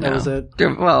 That was it?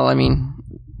 Well, I mean,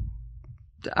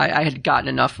 I had gotten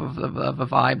enough of a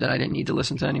vibe that I didn't need to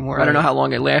listen to anymore. Right. I don't know how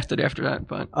long it lasted after that,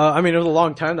 but I mean, it was a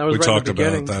long time. That was we right talked at the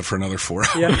beginning. about that for another 4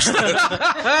 hours. Yeah.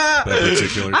 that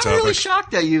particular topic. I'm really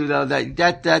shocked at you though.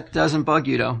 That doesn't bug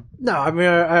you though. No, I mean,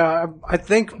 I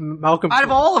think Malcolm. Out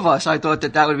of all of us, I thought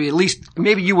that would be at least.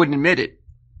 Maybe you wouldn't admit it,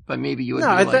 but maybe you would. No,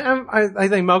 I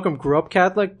think Malcolm grew up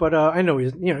Catholic, but I know he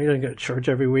doesn't go to church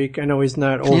every week. I know he's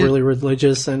not overly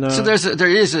religious, and so there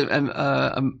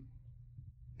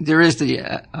is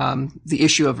the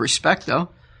issue of respect, though.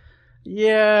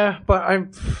 Yeah, but I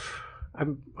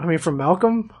mean, from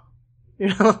Malcolm,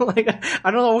 like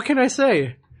I don't know, what can I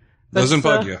say? Doesn't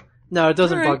bug you? No, it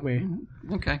doesn't bug me.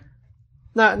 Okay.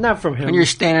 Not from him. When you're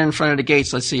standing in front of the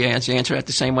gates, let's see you answer that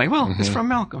the same way. Well, it's from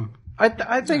Malcolm.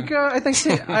 I think you don't think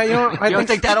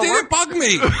that'll work? It didn't bug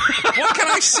me. What can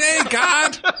I say,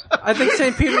 God? I think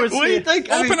St. Peter would say. What do you think?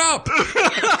 Open up.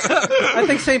 I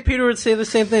think St. Peter would say the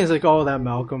same thing. He's like, oh, that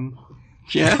Malcolm.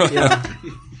 Yeah.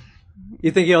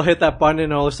 You think he'll hit that button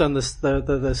and all of a sudden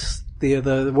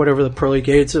the whatever the pearly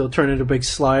gates, it'll turn into a big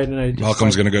slide and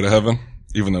Malcolm's going to go to heaven,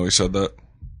 even though he said that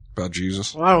about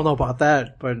Jesus. Well, I don't know about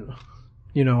that, but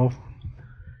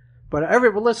But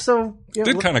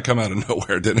did kind of come out of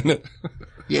nowhere, didn't it?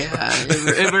 Yeah,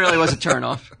 it really was a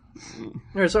turnoff. All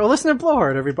right, so listen to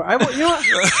Blowhard, everybody.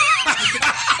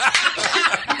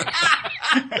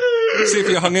 See, if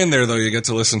you hung in there, though, you get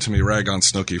to listen to me rag on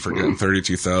Snooki for getting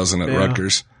 32,000 at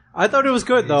Rutgers. I thought it was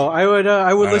good, though. I would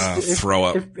listen. Throw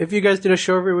up. If you guys did a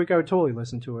show every week, I would totally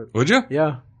listen to it. Would you?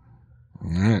 Yeah. All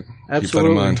right. Absolutely. Keep that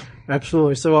in mind.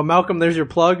 Absolutely. So, Malcolm, there's your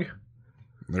plug.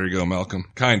 There you go, Malcolm.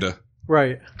 Kinda.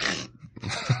 Right.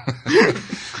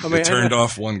 It turned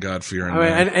off one God-fearing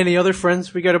man. And any other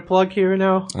friends we got to plug here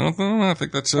now? I don't know. I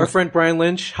think that's it. Our friend Brian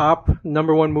Lynch, Hop,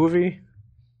 #1 movie.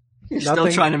 You're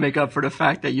still trying to make up for the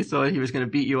fact that you thought he was going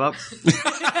to beat you up?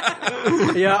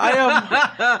 Yeah, I am.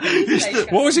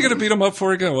 What was he going to beat him up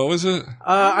for again? What was it?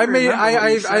 I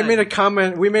made a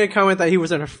comment. We made a comment that he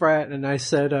was in a frat, and I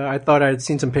said I thought I had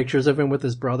seen some pictures of him with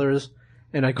his brothers,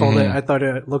 and I called it. I thought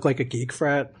it looked like a geek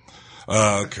frat.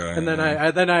 Oh, okay. And then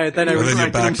I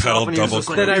backpedaled double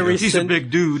quick. Then I rescinded. He's a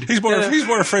big dude. He's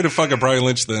more afraid of fucking Brian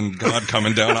Lynch than God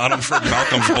coming down on him for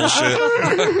Malcolm's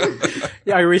bullshit.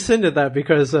 Yeah, I rescinded that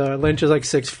because Lynch is like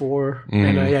 6'4",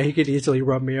 and he could easily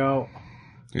rub me out.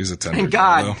 He's a tender. And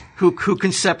God, who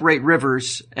can separate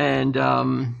rivers and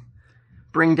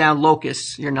bring down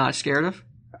locusts, you're not scared of?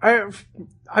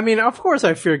 I mean, of course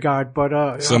I fear God,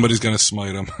 but somebody's going to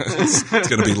smite him. It's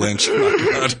going to be Lynch, not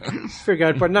God. Fear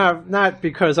God, but not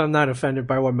because I'm not offended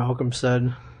by what Malcolm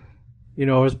said.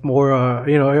 It's more.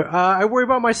 I worry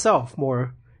about myself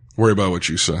more. Worry about what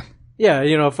you say. Yeah,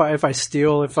 if I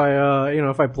steal, if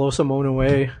I blow someone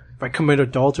away, if I commit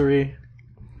adultery.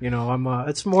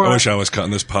 It's more. I wish I was cutting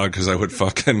this pod because I would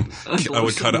cut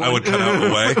out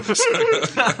away.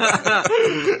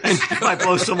 And if I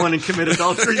blow someone and commit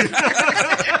adultery. Can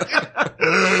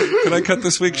I cut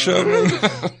this week's show?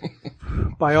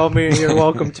 By all means, you're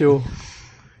welcome to.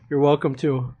 You're welcome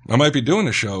to. I might be doing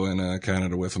a show in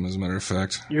Canada with him, as a matter of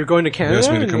fact. You're going to Canada? He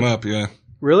asked me to come up, yeah.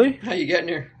 Really? How you getting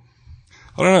here?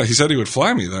 I don't know. He said he would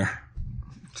fly me there.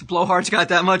 Blowhard's got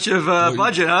that much of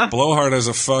budget, huh? Blowhard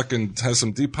has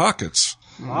some deep pockets.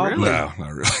 Really? No,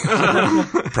 not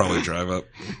really. Probably drive up.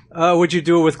 Would you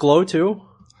do it with Glow too?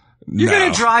 You're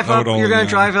gonna drive up. You're gonna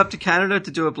drive up to Canada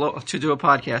to do a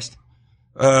podcast.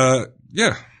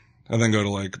 Yeah. And then go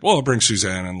to I'll bring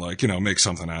Suzanne and make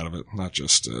something out of it, not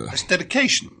just. It's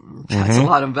dedication.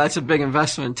 That's a big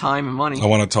investment in time and money. I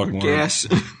want to talk more. Gas.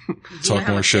 Talk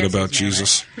more shit about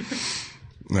Jesus. Right?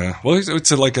 Yeah. Well,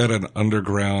 it's at an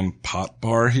underground pot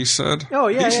bar. He said. Oh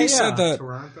yeah, he said that.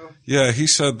 Toronto? Yeah, he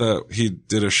said that he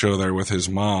did a show there with his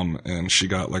mom, and she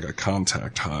got a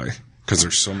contact high because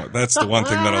there's so much. That's the one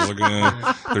thing that I was looking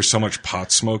at. There's so much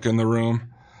pot smoke in the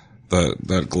room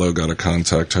that Glow got a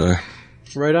contact high.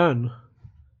 Right on.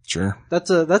 Sure. That's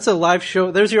a live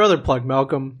show. There's your other plug,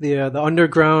 Malcolm. The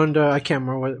underground. I can't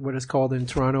remember what it's called in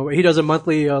Toronto. He does a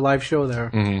monthly live show there.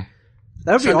 Mm-hmm.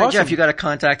 That would be awesome. Jeff, you got a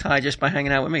contact high just by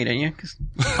hanging out with me, didn't you? 'Cause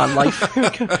on life.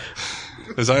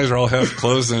 His eyes are all half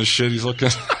closed and his shit. He's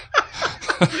looking.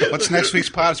 What's next week's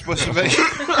pod supposed to be?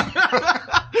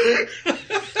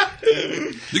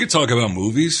 You can talk about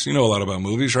movies. You know a lot about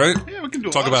movies, right? Yeah, we can do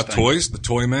talk about toys. The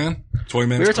Toy Man. Toy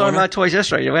Man's We were talking Corner. about toys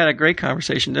yesterday. We had a great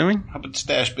conversation, didn't we? How about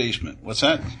Stash Basement? What's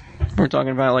that? We were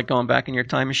talking about going back in your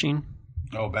time machine.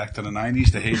 Oh, back to the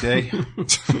 90s, the heyday.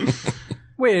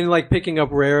 Wait, and picking up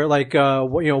rare,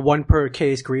 one per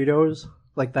case Greedos,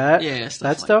 like that. Yeah,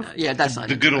 that stuff. That. Yeah, that's not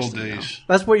the good old days.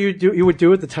 That's what you would do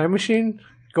with the time machine.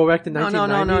 Go back to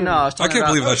 1990. No. I can't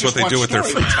believe that's what they do with their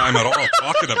free time at all.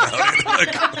 Talking about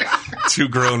it, two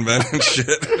grown men and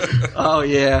shit. Oh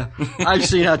yeah, I've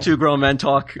seen how two grown men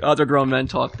talk. Other grown men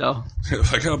talk though.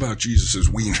 How about Jesus'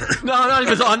 wiener? No,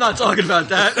 I'm not talking about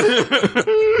that.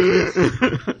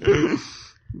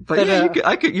 But yeah,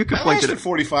 you could point to it.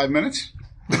 45 minutes.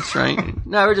 That's right.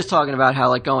 No, we're just talking about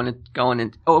how going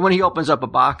in. Oh, when he opens up a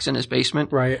box in his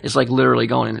basement, right? It's literally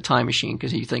going in a time machine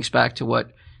because he thinks back to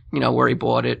what where he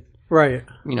bought it, right?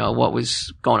 What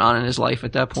was going on in his life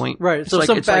at that point, right? So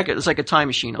it's like a time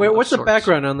machine. Wait, what's the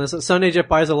background on this? Sunday Jet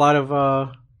buys a lot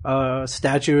of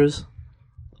statues,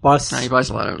 busts. No, he buys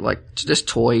a lot of just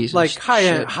toys,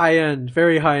 high end,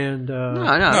 very high end. No,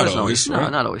 not always.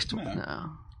 Not always. No.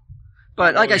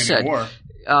 But like I said.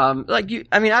 I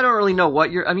don't really know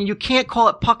what you can't call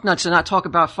it puck nuts and not talk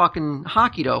about fucking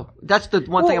hockey though. That's the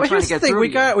one thing I'm trying to get through. We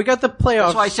got the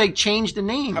playoffs. That's why I say change the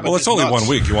name. Well, it's only 1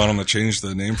 week. You want them to change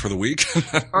the name for the week?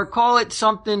 Or call it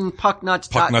something puck nuts.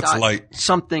 Puck nuts light.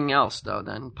 Something else though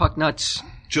then. Puck nuts.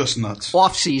 Just nuts.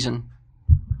 Off season.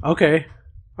 Okay.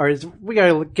 All right. We got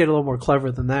to get a little more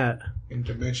clever than that.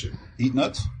 Intermission. Eat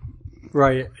nuts?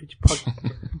 Right.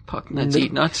 Puck nuts,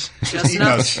 eat nuts. Just eat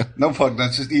nuts. No puck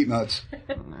nuts, just eat nuts.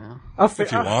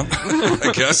 If you want,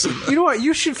 I guess. You know what?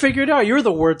 You should figure it out. You're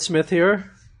the wordsmith here.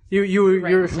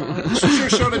 You're. This was your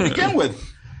show to begin with.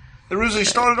 It originally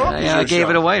started off. Yeah, I gave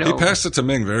it away. He passed it to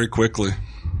Ming very quickly.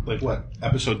 Like what?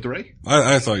 Episode 3?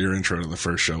 I thought your intro to the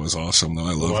first show was awesome, though.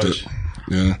 I loved it.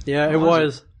 Yeah. Yeah, it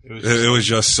was. It was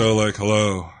just so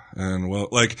hello. And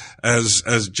as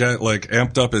Jet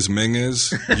amped up as Ming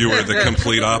is, you were the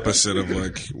complete opposite of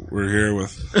we're here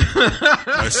with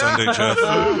my Sunday Jeff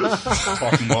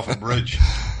talking off a bridge.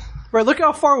 Right, look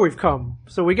how far we've come.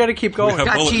 So we got to keep going. We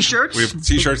got t-shirts. We have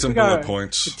t-shirts and bullet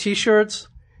points. T-shirts.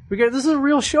 This is a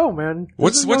real show, man.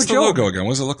 What's the logo again?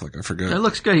 What does it look like? I forget. It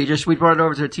looks good. We brought it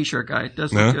over to the t-shirt guy. It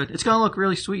does look good. It's gonna look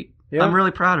really sweet. Yeah. I'm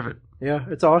really proud of it. Yeah,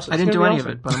 it's awesome. I didn't do any of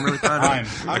it, but I'm really proud of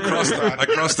it. I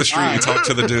crossed the street and talked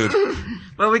to the dude.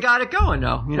 But we got it going,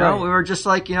 though. We were just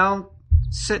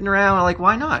sitting around,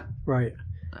 why not? Right.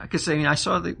 I could say, I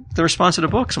saw the response to the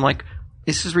books. I'm like,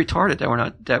 this is retarded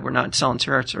that we're not selling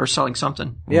shirts or selling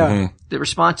something. Yeah. Mm-hmm. The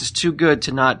response is too good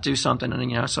to not do something,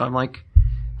 and so I'm like,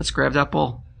 let's grab that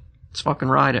bull. Let's fucking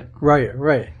ride it. Right.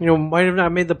 Might have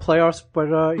not made the playoffs, but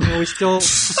we still.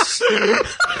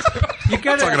 You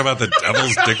gotta, talking about the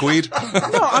Devils dickweed?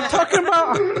 No,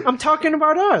 I'm talking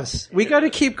about us. We got to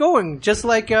keep going. Just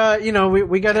like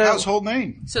we got to household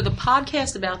name. So the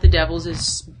podcast about the Devils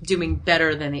is doing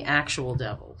better than the actual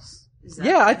Devils.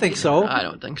 Yeah, I think so. I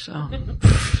don't think so.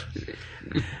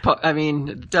 I mean,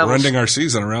 the Devils. We're ending our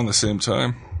season around the same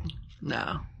time.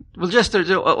 No, well, just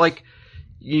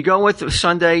you go with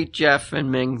Sunday, Jeff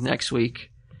and Ming next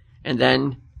week, and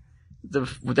then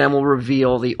we'll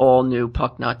reveal the all new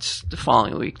Puck Nuts the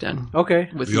following week. Then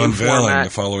with the unveiling the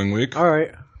following week. All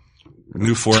right,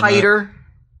 new format. Tighter.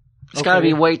 It's got to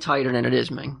be way tighter than it is,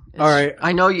 Ming. All right.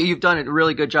 I know you've done a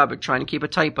really good job of trying to keep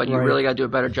it tight, but you really got to do a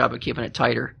better job of keeping it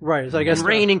tighter. Right. So I guess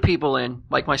reining people in,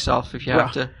 like myself, if you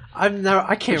have to. I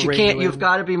can't. But you can't. You've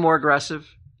got to be more aggressive.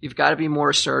 You've got to be more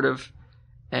assertive.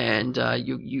 And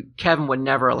Kevin would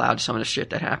never allow some of the shit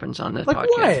that happens on the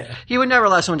podcast. What? He would never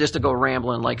allow someone just to go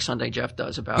rambling like Sunday Jeff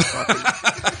does about fucking.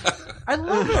 I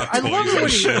love it. I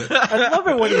love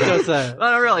it when he does that.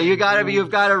 No, really, you've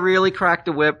got to really crack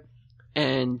the whip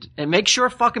and make sure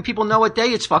fucking people know what day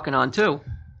it's fucking on too.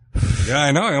 Yeah,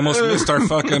 I know. I almost missed our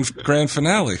fucking grand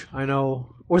finale. I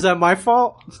know. Was that my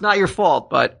fault? It's not your fault,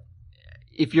 but.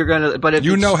 If you're gonna, but if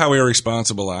you know how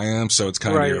irresponsible I am, so it's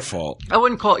kind of your fault. I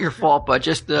wouldn't call it your fault, but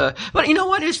but you know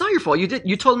what? It's not your fault.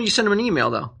 You told me you sent him an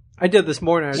email though. I did this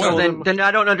morning. Then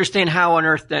I don't understand how on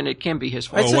earth then it can be his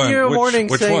fault. I sent you a warning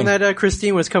saying that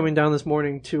Christine was coming down this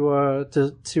morning to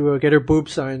get her boob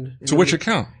signed. To which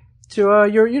account? To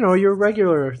your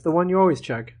regular, the one you always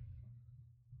check.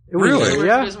 Really?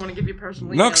 Yeah. Doesn't want to give you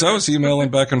personal No, because I was emailing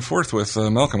back and forth with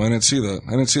Malcolm. I didn't see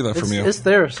that from you. It's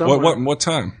there somewhere. What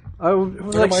time? It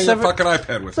was like your fucking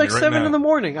iPad with it's like me right 7 now. in the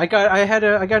morning. I got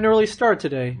an early start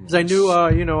today because I knew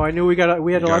we had a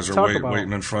lot to talk about.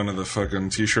 Waiting in front of the fucking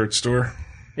t-shirt store.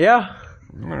 Yeah.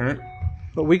 All right.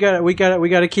 But we got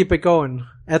to keep it going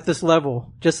at this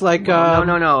level, just like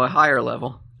no, a higher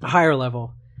level. A higher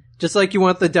level, just like you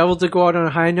want the Devils to go out on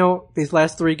a high note these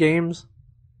last 3 games.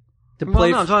 I'm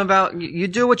talking about you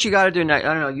do what you got to do next.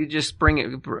 I don't know. You just bring it.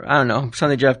 I don't know.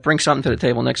 Sunday Jeff, bring something to the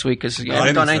table next week because you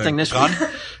haven't done anything this week.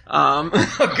 A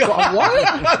gun?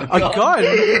 What? A gun?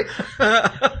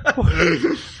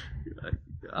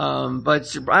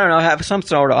 But I don't know. Have some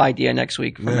sort of idea next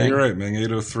week. For me. You're right, man.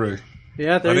 8:03.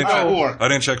 Yeah, there you go. I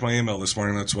didn't check my email this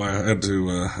morning. That's why I had to.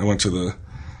 I went to the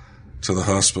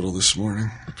hospital this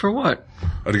morning. For what? I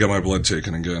had to get my blood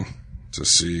taken again. To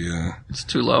see, it's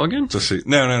too low again? To see,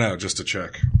 no, just to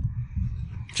check.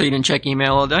 So you didn't check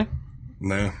email all day?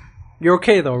 No. You're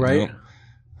okay though, right? No.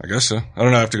 I guess so. I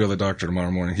don't know. I have to go to the doctor tomorrow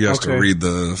morning. He has to read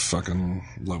the fucking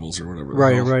levels or whatever.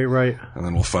 Right. And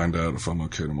then we'll find out if I'm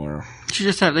okay tomorrow. They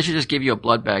should just give you a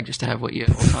blood bag just to have what you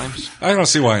have all times. I don't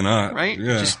see why not. Right?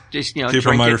 Yeah. Just keep it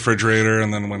in my refrigerator,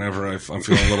 and then whenever I'm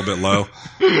feeling a little bit low,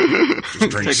 just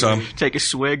drink some. Take a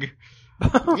swig.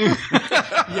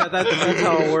 Yeah, that's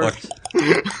how it works.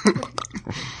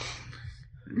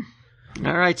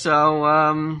 All right,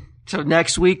 so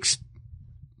next week's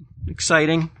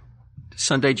exciting.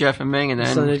 Sunday Jeff and Ming, and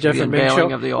then Sunday Jeff the and Ming unveiling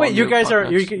show. of the Wait, you guys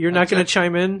you're not going to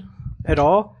chime in at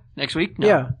all next week? No.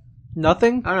 Yeah,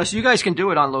 nothing. I don't know. So you guys can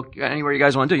do it on anywhere you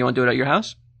guys want to do. You want to do it at your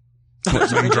house? So we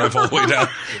can drive all the way down.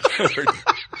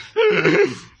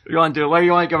 You want to do it? Where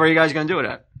are you guys going to do it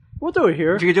at? We'll do it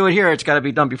here. If you do it here, it's got to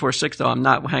be done before 6, though. I'm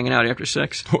not hanging out after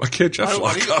 6. Why can't Jeff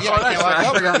lock up? Yeah, that's right.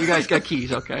 I forgot you guys got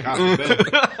keys. Okay.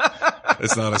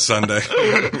 It's not a Sunday.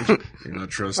 You're not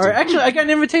trusted. All right, actually, I got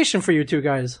an invitation for you two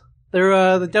guys.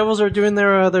 The Devils are doing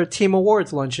their team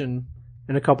awards luncheon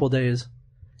in a couple days.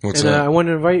 What's that? I want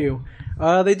to invite you.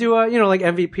 They do like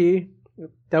MVP,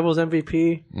 Devils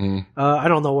MVP. I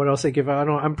don't know what else they give out.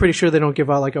 I'm pretty sure they don't give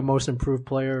out like a most improved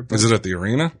player. Is it at the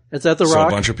arena? It's at the so Rock.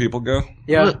 A bunch of people go.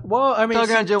 Yeah. Well, I mean, they're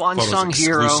gonna do unsung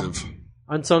hero.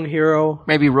 Unsung hero.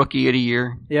 Maybe rookie of the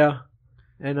year. Yeah.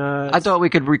 And I thought we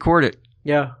could record it.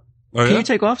 Yeah. Oh, Can you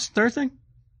take off Thursday?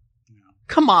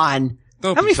 Come on.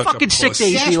 Don't how many fucking sick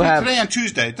days do you have? Today on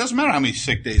Tuesday. It doesn't matter how many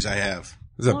sick days I have.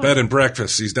 He's at bed and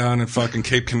breakfast. He's down in fucking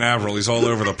Cape Canaveral. He's all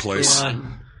over the place. Yeah.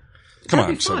 Come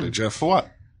on, Sunday, Jeff. For what?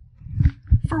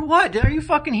 For what? Are you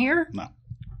fucking here? No.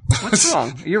 What's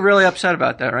wrong? You're really upset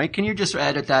about that, right? Can you just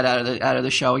edit that out of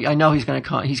the show? I know he's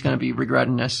gonna be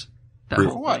regretting this. For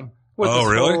what? Oh,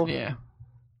 really? Yeah.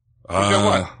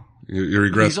 What? You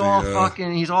regret he's all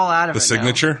fucking. He's all out of the it.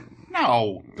 signature.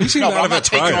 No, I'm not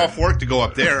taking off work to go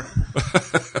up there.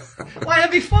 Why?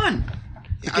 That'd be fun.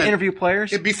 To interview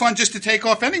players. It'd be fun just to take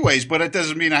off anyways, but it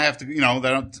doesn't mean I have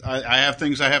to. I have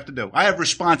things I have to do. I have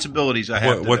responsibilities I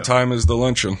have to do. What time is the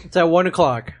luncheon? It's at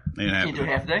 1:00. Can you do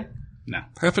half a day? No,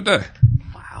 half a day.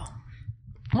 Wow.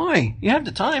 Why? You have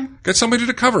the time. Get somebody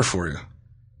to cover for you.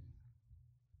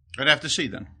 I'd have to see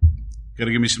then. Got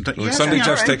to give me some time. Well, Sunday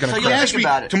Jeff's taking a crack. Think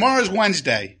about it. Tomorrow's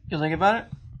Wednesday. You'll think about it?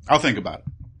 I'll think about it.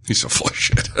 He's so full of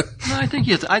shit. No, I think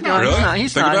he's. Really?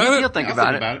 He's think not. About He'll it? think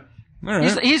about it. All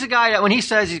right. He's a guy that when he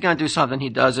says he's going to do something, he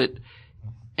does it.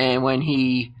 And when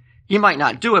he might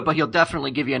not do it, but he'll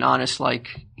definitely give you an honest,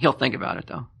 he'll think about it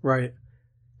though. Right.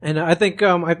 And I think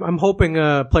I'm hoping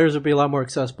players will be a lot more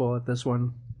accessible at this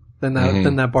one than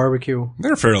that barbecue.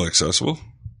 They're fairly accessible.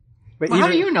 But how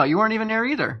do you know? You weren't even there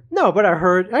either. No, but I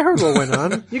heard what went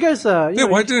on. You guys,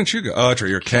 why didn't you go? Oh, that's right.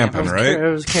 You're camping, right? I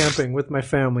was camping with my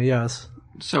family. Yes.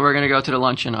 So we're going to go to the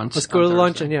luncheon on. Let's go to the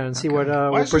luncheon, and see what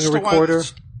we'll bring a recorder.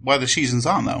 Why the season's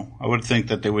on though? I would think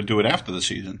that they would do it after the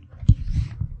season.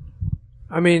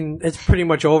 I mean, it's pretty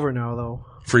much over now, though.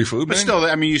 Free food, but man? still,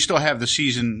 I mean, you still have the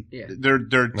season. Yeah.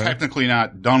 They're technically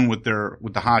not done with the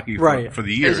hockey for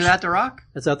the years. Is it at the Rock?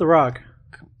 It's at the Rock.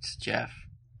 It's Jeff.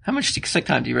 How much sick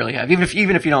time do you really have? Even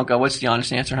if you don't go, what's the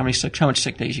honest answer? How much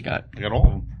sick days you got? I got all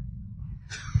of them.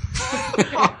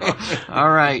 All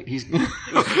right.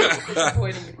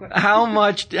 How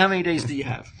many days do you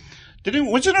have?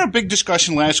 Wasn't there a big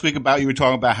discussion last week about you were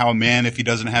talking about how a man, if he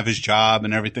doesn't have his job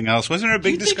and everything else, wasn't there a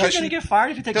big discussion? You're going to get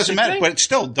fired if you take Doesn't a matter, sick day? but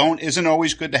still, isn't it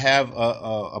always good to have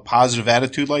a positive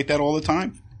attitude like that all the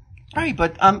time? Right,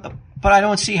 but I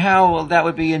don't see how that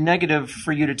would be a negative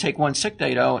for you to take one sick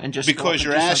day though, and just because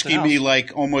you're asking me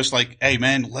like almost like, hey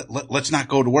man, let's not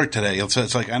go to work today.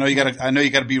 It's like I know you got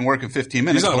to be in work in 15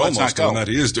 minutes. He's not but let's almost not go. doing that.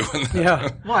 He is doing that. Yeah.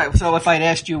 Why? So if I'd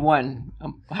asked you when,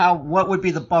 what would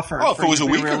be the buffer? Oh, if for it was you a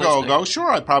to be week realistic? ago,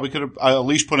 sure, I probably could have at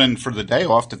least put in for the day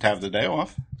off to have the day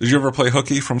off. Did you ever play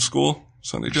hooky from school,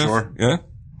 Sunday, Jeff? Sure. Yeah?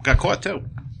 Got caught too.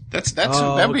 That'd be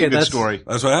okay, a good story.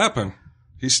 That's what happened.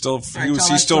 He's still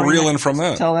Tell still reeling from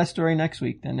that. Tell that story next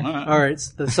week then. All right,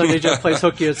 the Sunday Jeff plays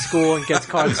hooky at school and gets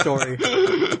caught story.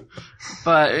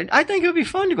 But I think it would be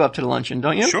fun to go up to the luncheon,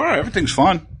 don't you? Sure, everything's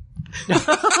fun.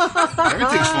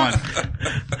 Everything's fun.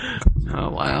 Oh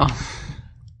wow.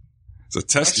 It's a I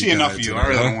testy see enough guy of you. today, I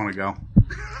really huh? don't want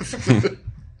to go.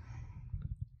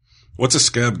 What's a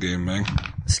scab game, man?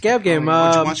 Scab game.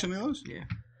 Did you watch any of those? Yeah.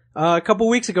 A couple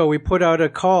weeks ago, we put out a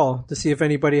call to see if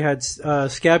anybody had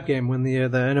Scab game when the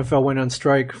NFL went on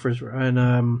strike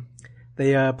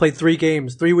they played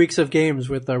 3 weeks of games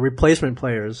with replacement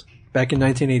players back in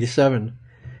 1987,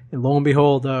 and lo and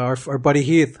behold, our buddy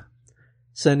Heath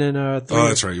sent in 3. Oh,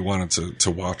 that's right. You wanted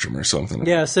to watch them or something.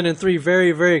 Yeah, sent in 3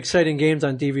 very, very exciting games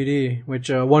on DVD, which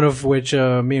one of which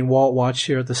me and Walt watched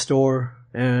here at the store,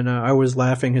 and I was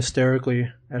laughing hysterically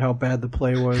at how bad the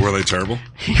play was. Were they terrible?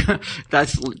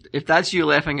 If that's you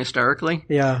laughing hysterically,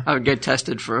 yeah, I would get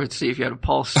tested to see if you had a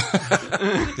pulse.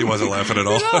 He wasn't laughing at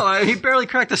all. No, he barely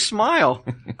cracked a smile.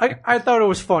 I thought it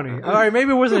was funny. All right,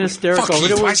 maybe it wasn't hysterical. Fuck,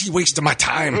 but why is he wasting my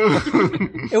time?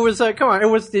 It was come on. It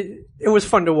was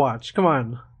fun to watch. Come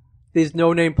on, these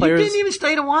no-name You players. didn't even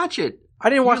stay to watch it. I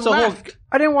didn't watch You the whole. left.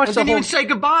 I didn't watch And the didn't whole. even say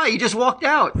goodbye. You just walked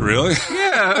out. Really?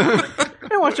 Yeah. I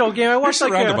didn't watch the whole game. I You're watched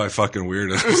surrounded like by fucking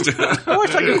weirdos, dude. I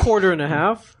watched like a quarter and a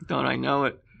half. Don't I know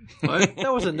it? What?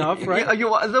 That was enough, right?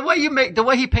 The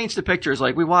way he paints the pictures,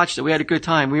 like we watched it, we had a good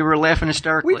time. We were laughing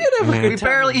hysterically. We did have a good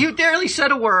time. You barely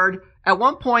said a word. At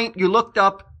one point, you looked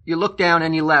up, you looked down,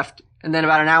 and you left. And then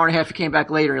about an hour and a half, you came back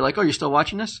later. You're like, "Oh, you're still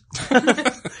watching this?"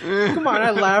 Come on,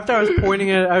 I laughed. I was pointing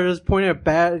at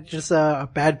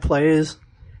bad plays.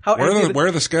 Where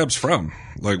are the scabs from?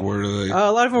 Like, where do they?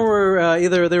 A lot of them were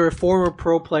either they were former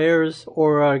pro players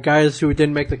or guys who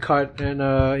didn't make the cut, and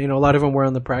a lot of them were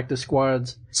on the practice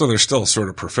squads. So they're still sort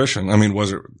of proficient. I mean, it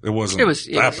wasn't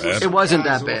that bad. It wasn't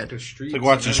that bad. Like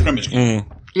watching a scrimmage game.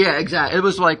 Yeah, exactly. It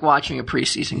was like watching a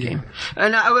preseason game.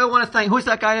 And I want to thank, who's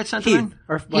that guy that sent it in?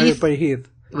 Our buddy Heath.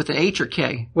 With an H or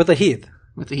K? With a Heath.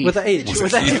 With the Heath. With a H.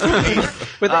 With a H.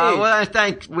 With a H. Well, I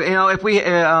thank,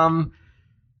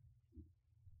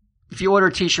 if you order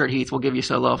a t-shirt, Heath, we'll give you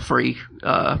solo free,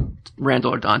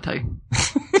 Randall or Dante.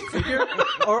 Figure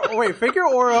or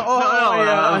a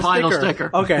vinyl sticker.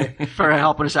 Okay. For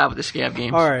helping us out with the scab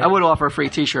games. All right. I would offer a free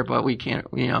t-shirt, but we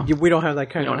can't, We don't have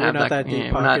that kind of, we're not that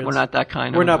deep pockets. We're not that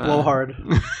kind of. We're not blowhard.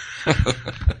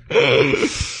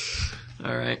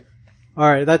 All right. All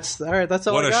right, that's all I got.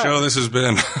 What a show this has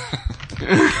been.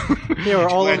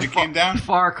 Glad you came down.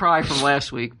 Far cry from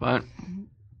last week, but.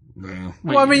 Yeah.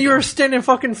 Well, I mean, you were standing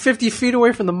fucking 50 feet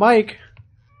away from the mic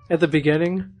at the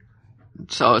beginning.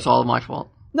 So it's all my fault.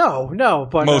 No,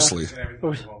 but Mostly. It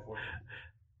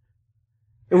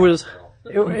was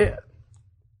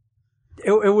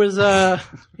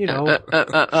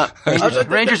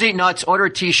Rangers Eat Nuts. Order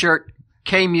a t-shirt.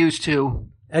 KMuse2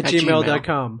 at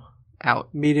gmail.com.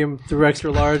 Out. Medium through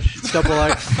extra large, double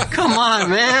X. Come on,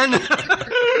 man. All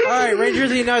right,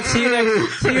 Rangers Eat Nuts. See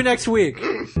you next week.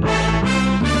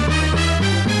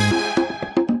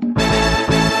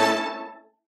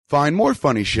 Find more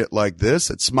funny shit like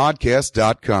this at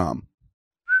smodcast.com.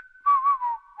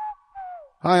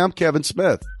 Hi, I'm Kevin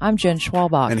Smith. I'm Jen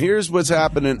Schwalbach. And here's what's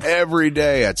happening every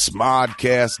day at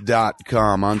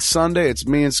smodcast.com. On Sunday, it's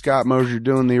me and Scott Mosier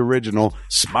doing the original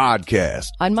Smodcast.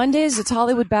 On Mondays, it's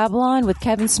Hollywood Babylon with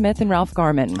Kevin Smith and Ralph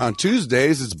Garman. On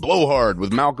Tuesdays, it's Blowhard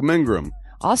with Malcolm Ingram.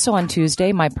 Also on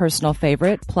Tuesday, my personal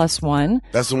favorite, Plus One.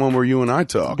 That's the one where you and I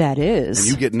talk. That is. And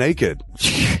you get naked.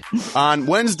 On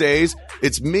Wednesdays,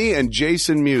 it's me and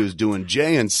Jason Mewes doing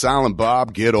Jay and Silent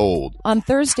Bob Get Old. On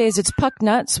Thursdays, it's Puck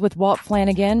Nuts with Walt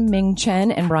Flanagan, Ming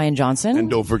Chen, and Brian Johnson. And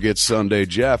don't forget Sunday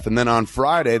Jeff. And then on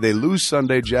Friday, they lose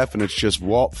Sunday Jeff, and it's just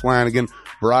Walt Flanagan,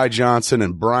 Bri Johnson,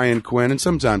 and Brian Quinn, and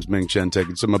sometimes Ming Chen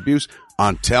taking some abuse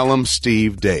on Tell 'em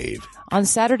Steve Dave. On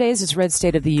Saturdays, it's Red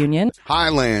State of the Union.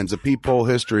 Highlands, a peephole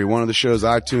history, one of the shows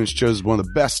iTunes chose as one of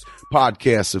the best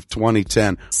podcasts of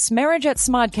 2010. Smarriage at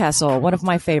Smodcastle, one of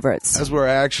my favorites. That's where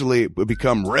I actually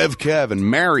become Rev Kev and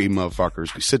marry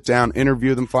motherfuckers. We sit down,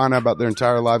 interview them, find out about their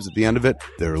entire lives. At the end of it,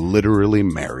 they're literally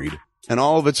married. And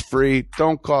all of it's free,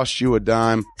 don't cost you a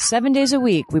dime. 7 days a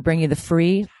week, we bring you the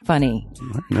free funny.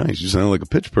 Very nice. You sound like a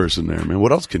pitch person there, man.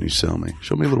 What else can you sell me?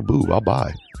 Show me a little boob. I'll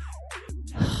buy.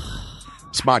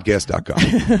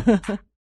 Smodcast.com.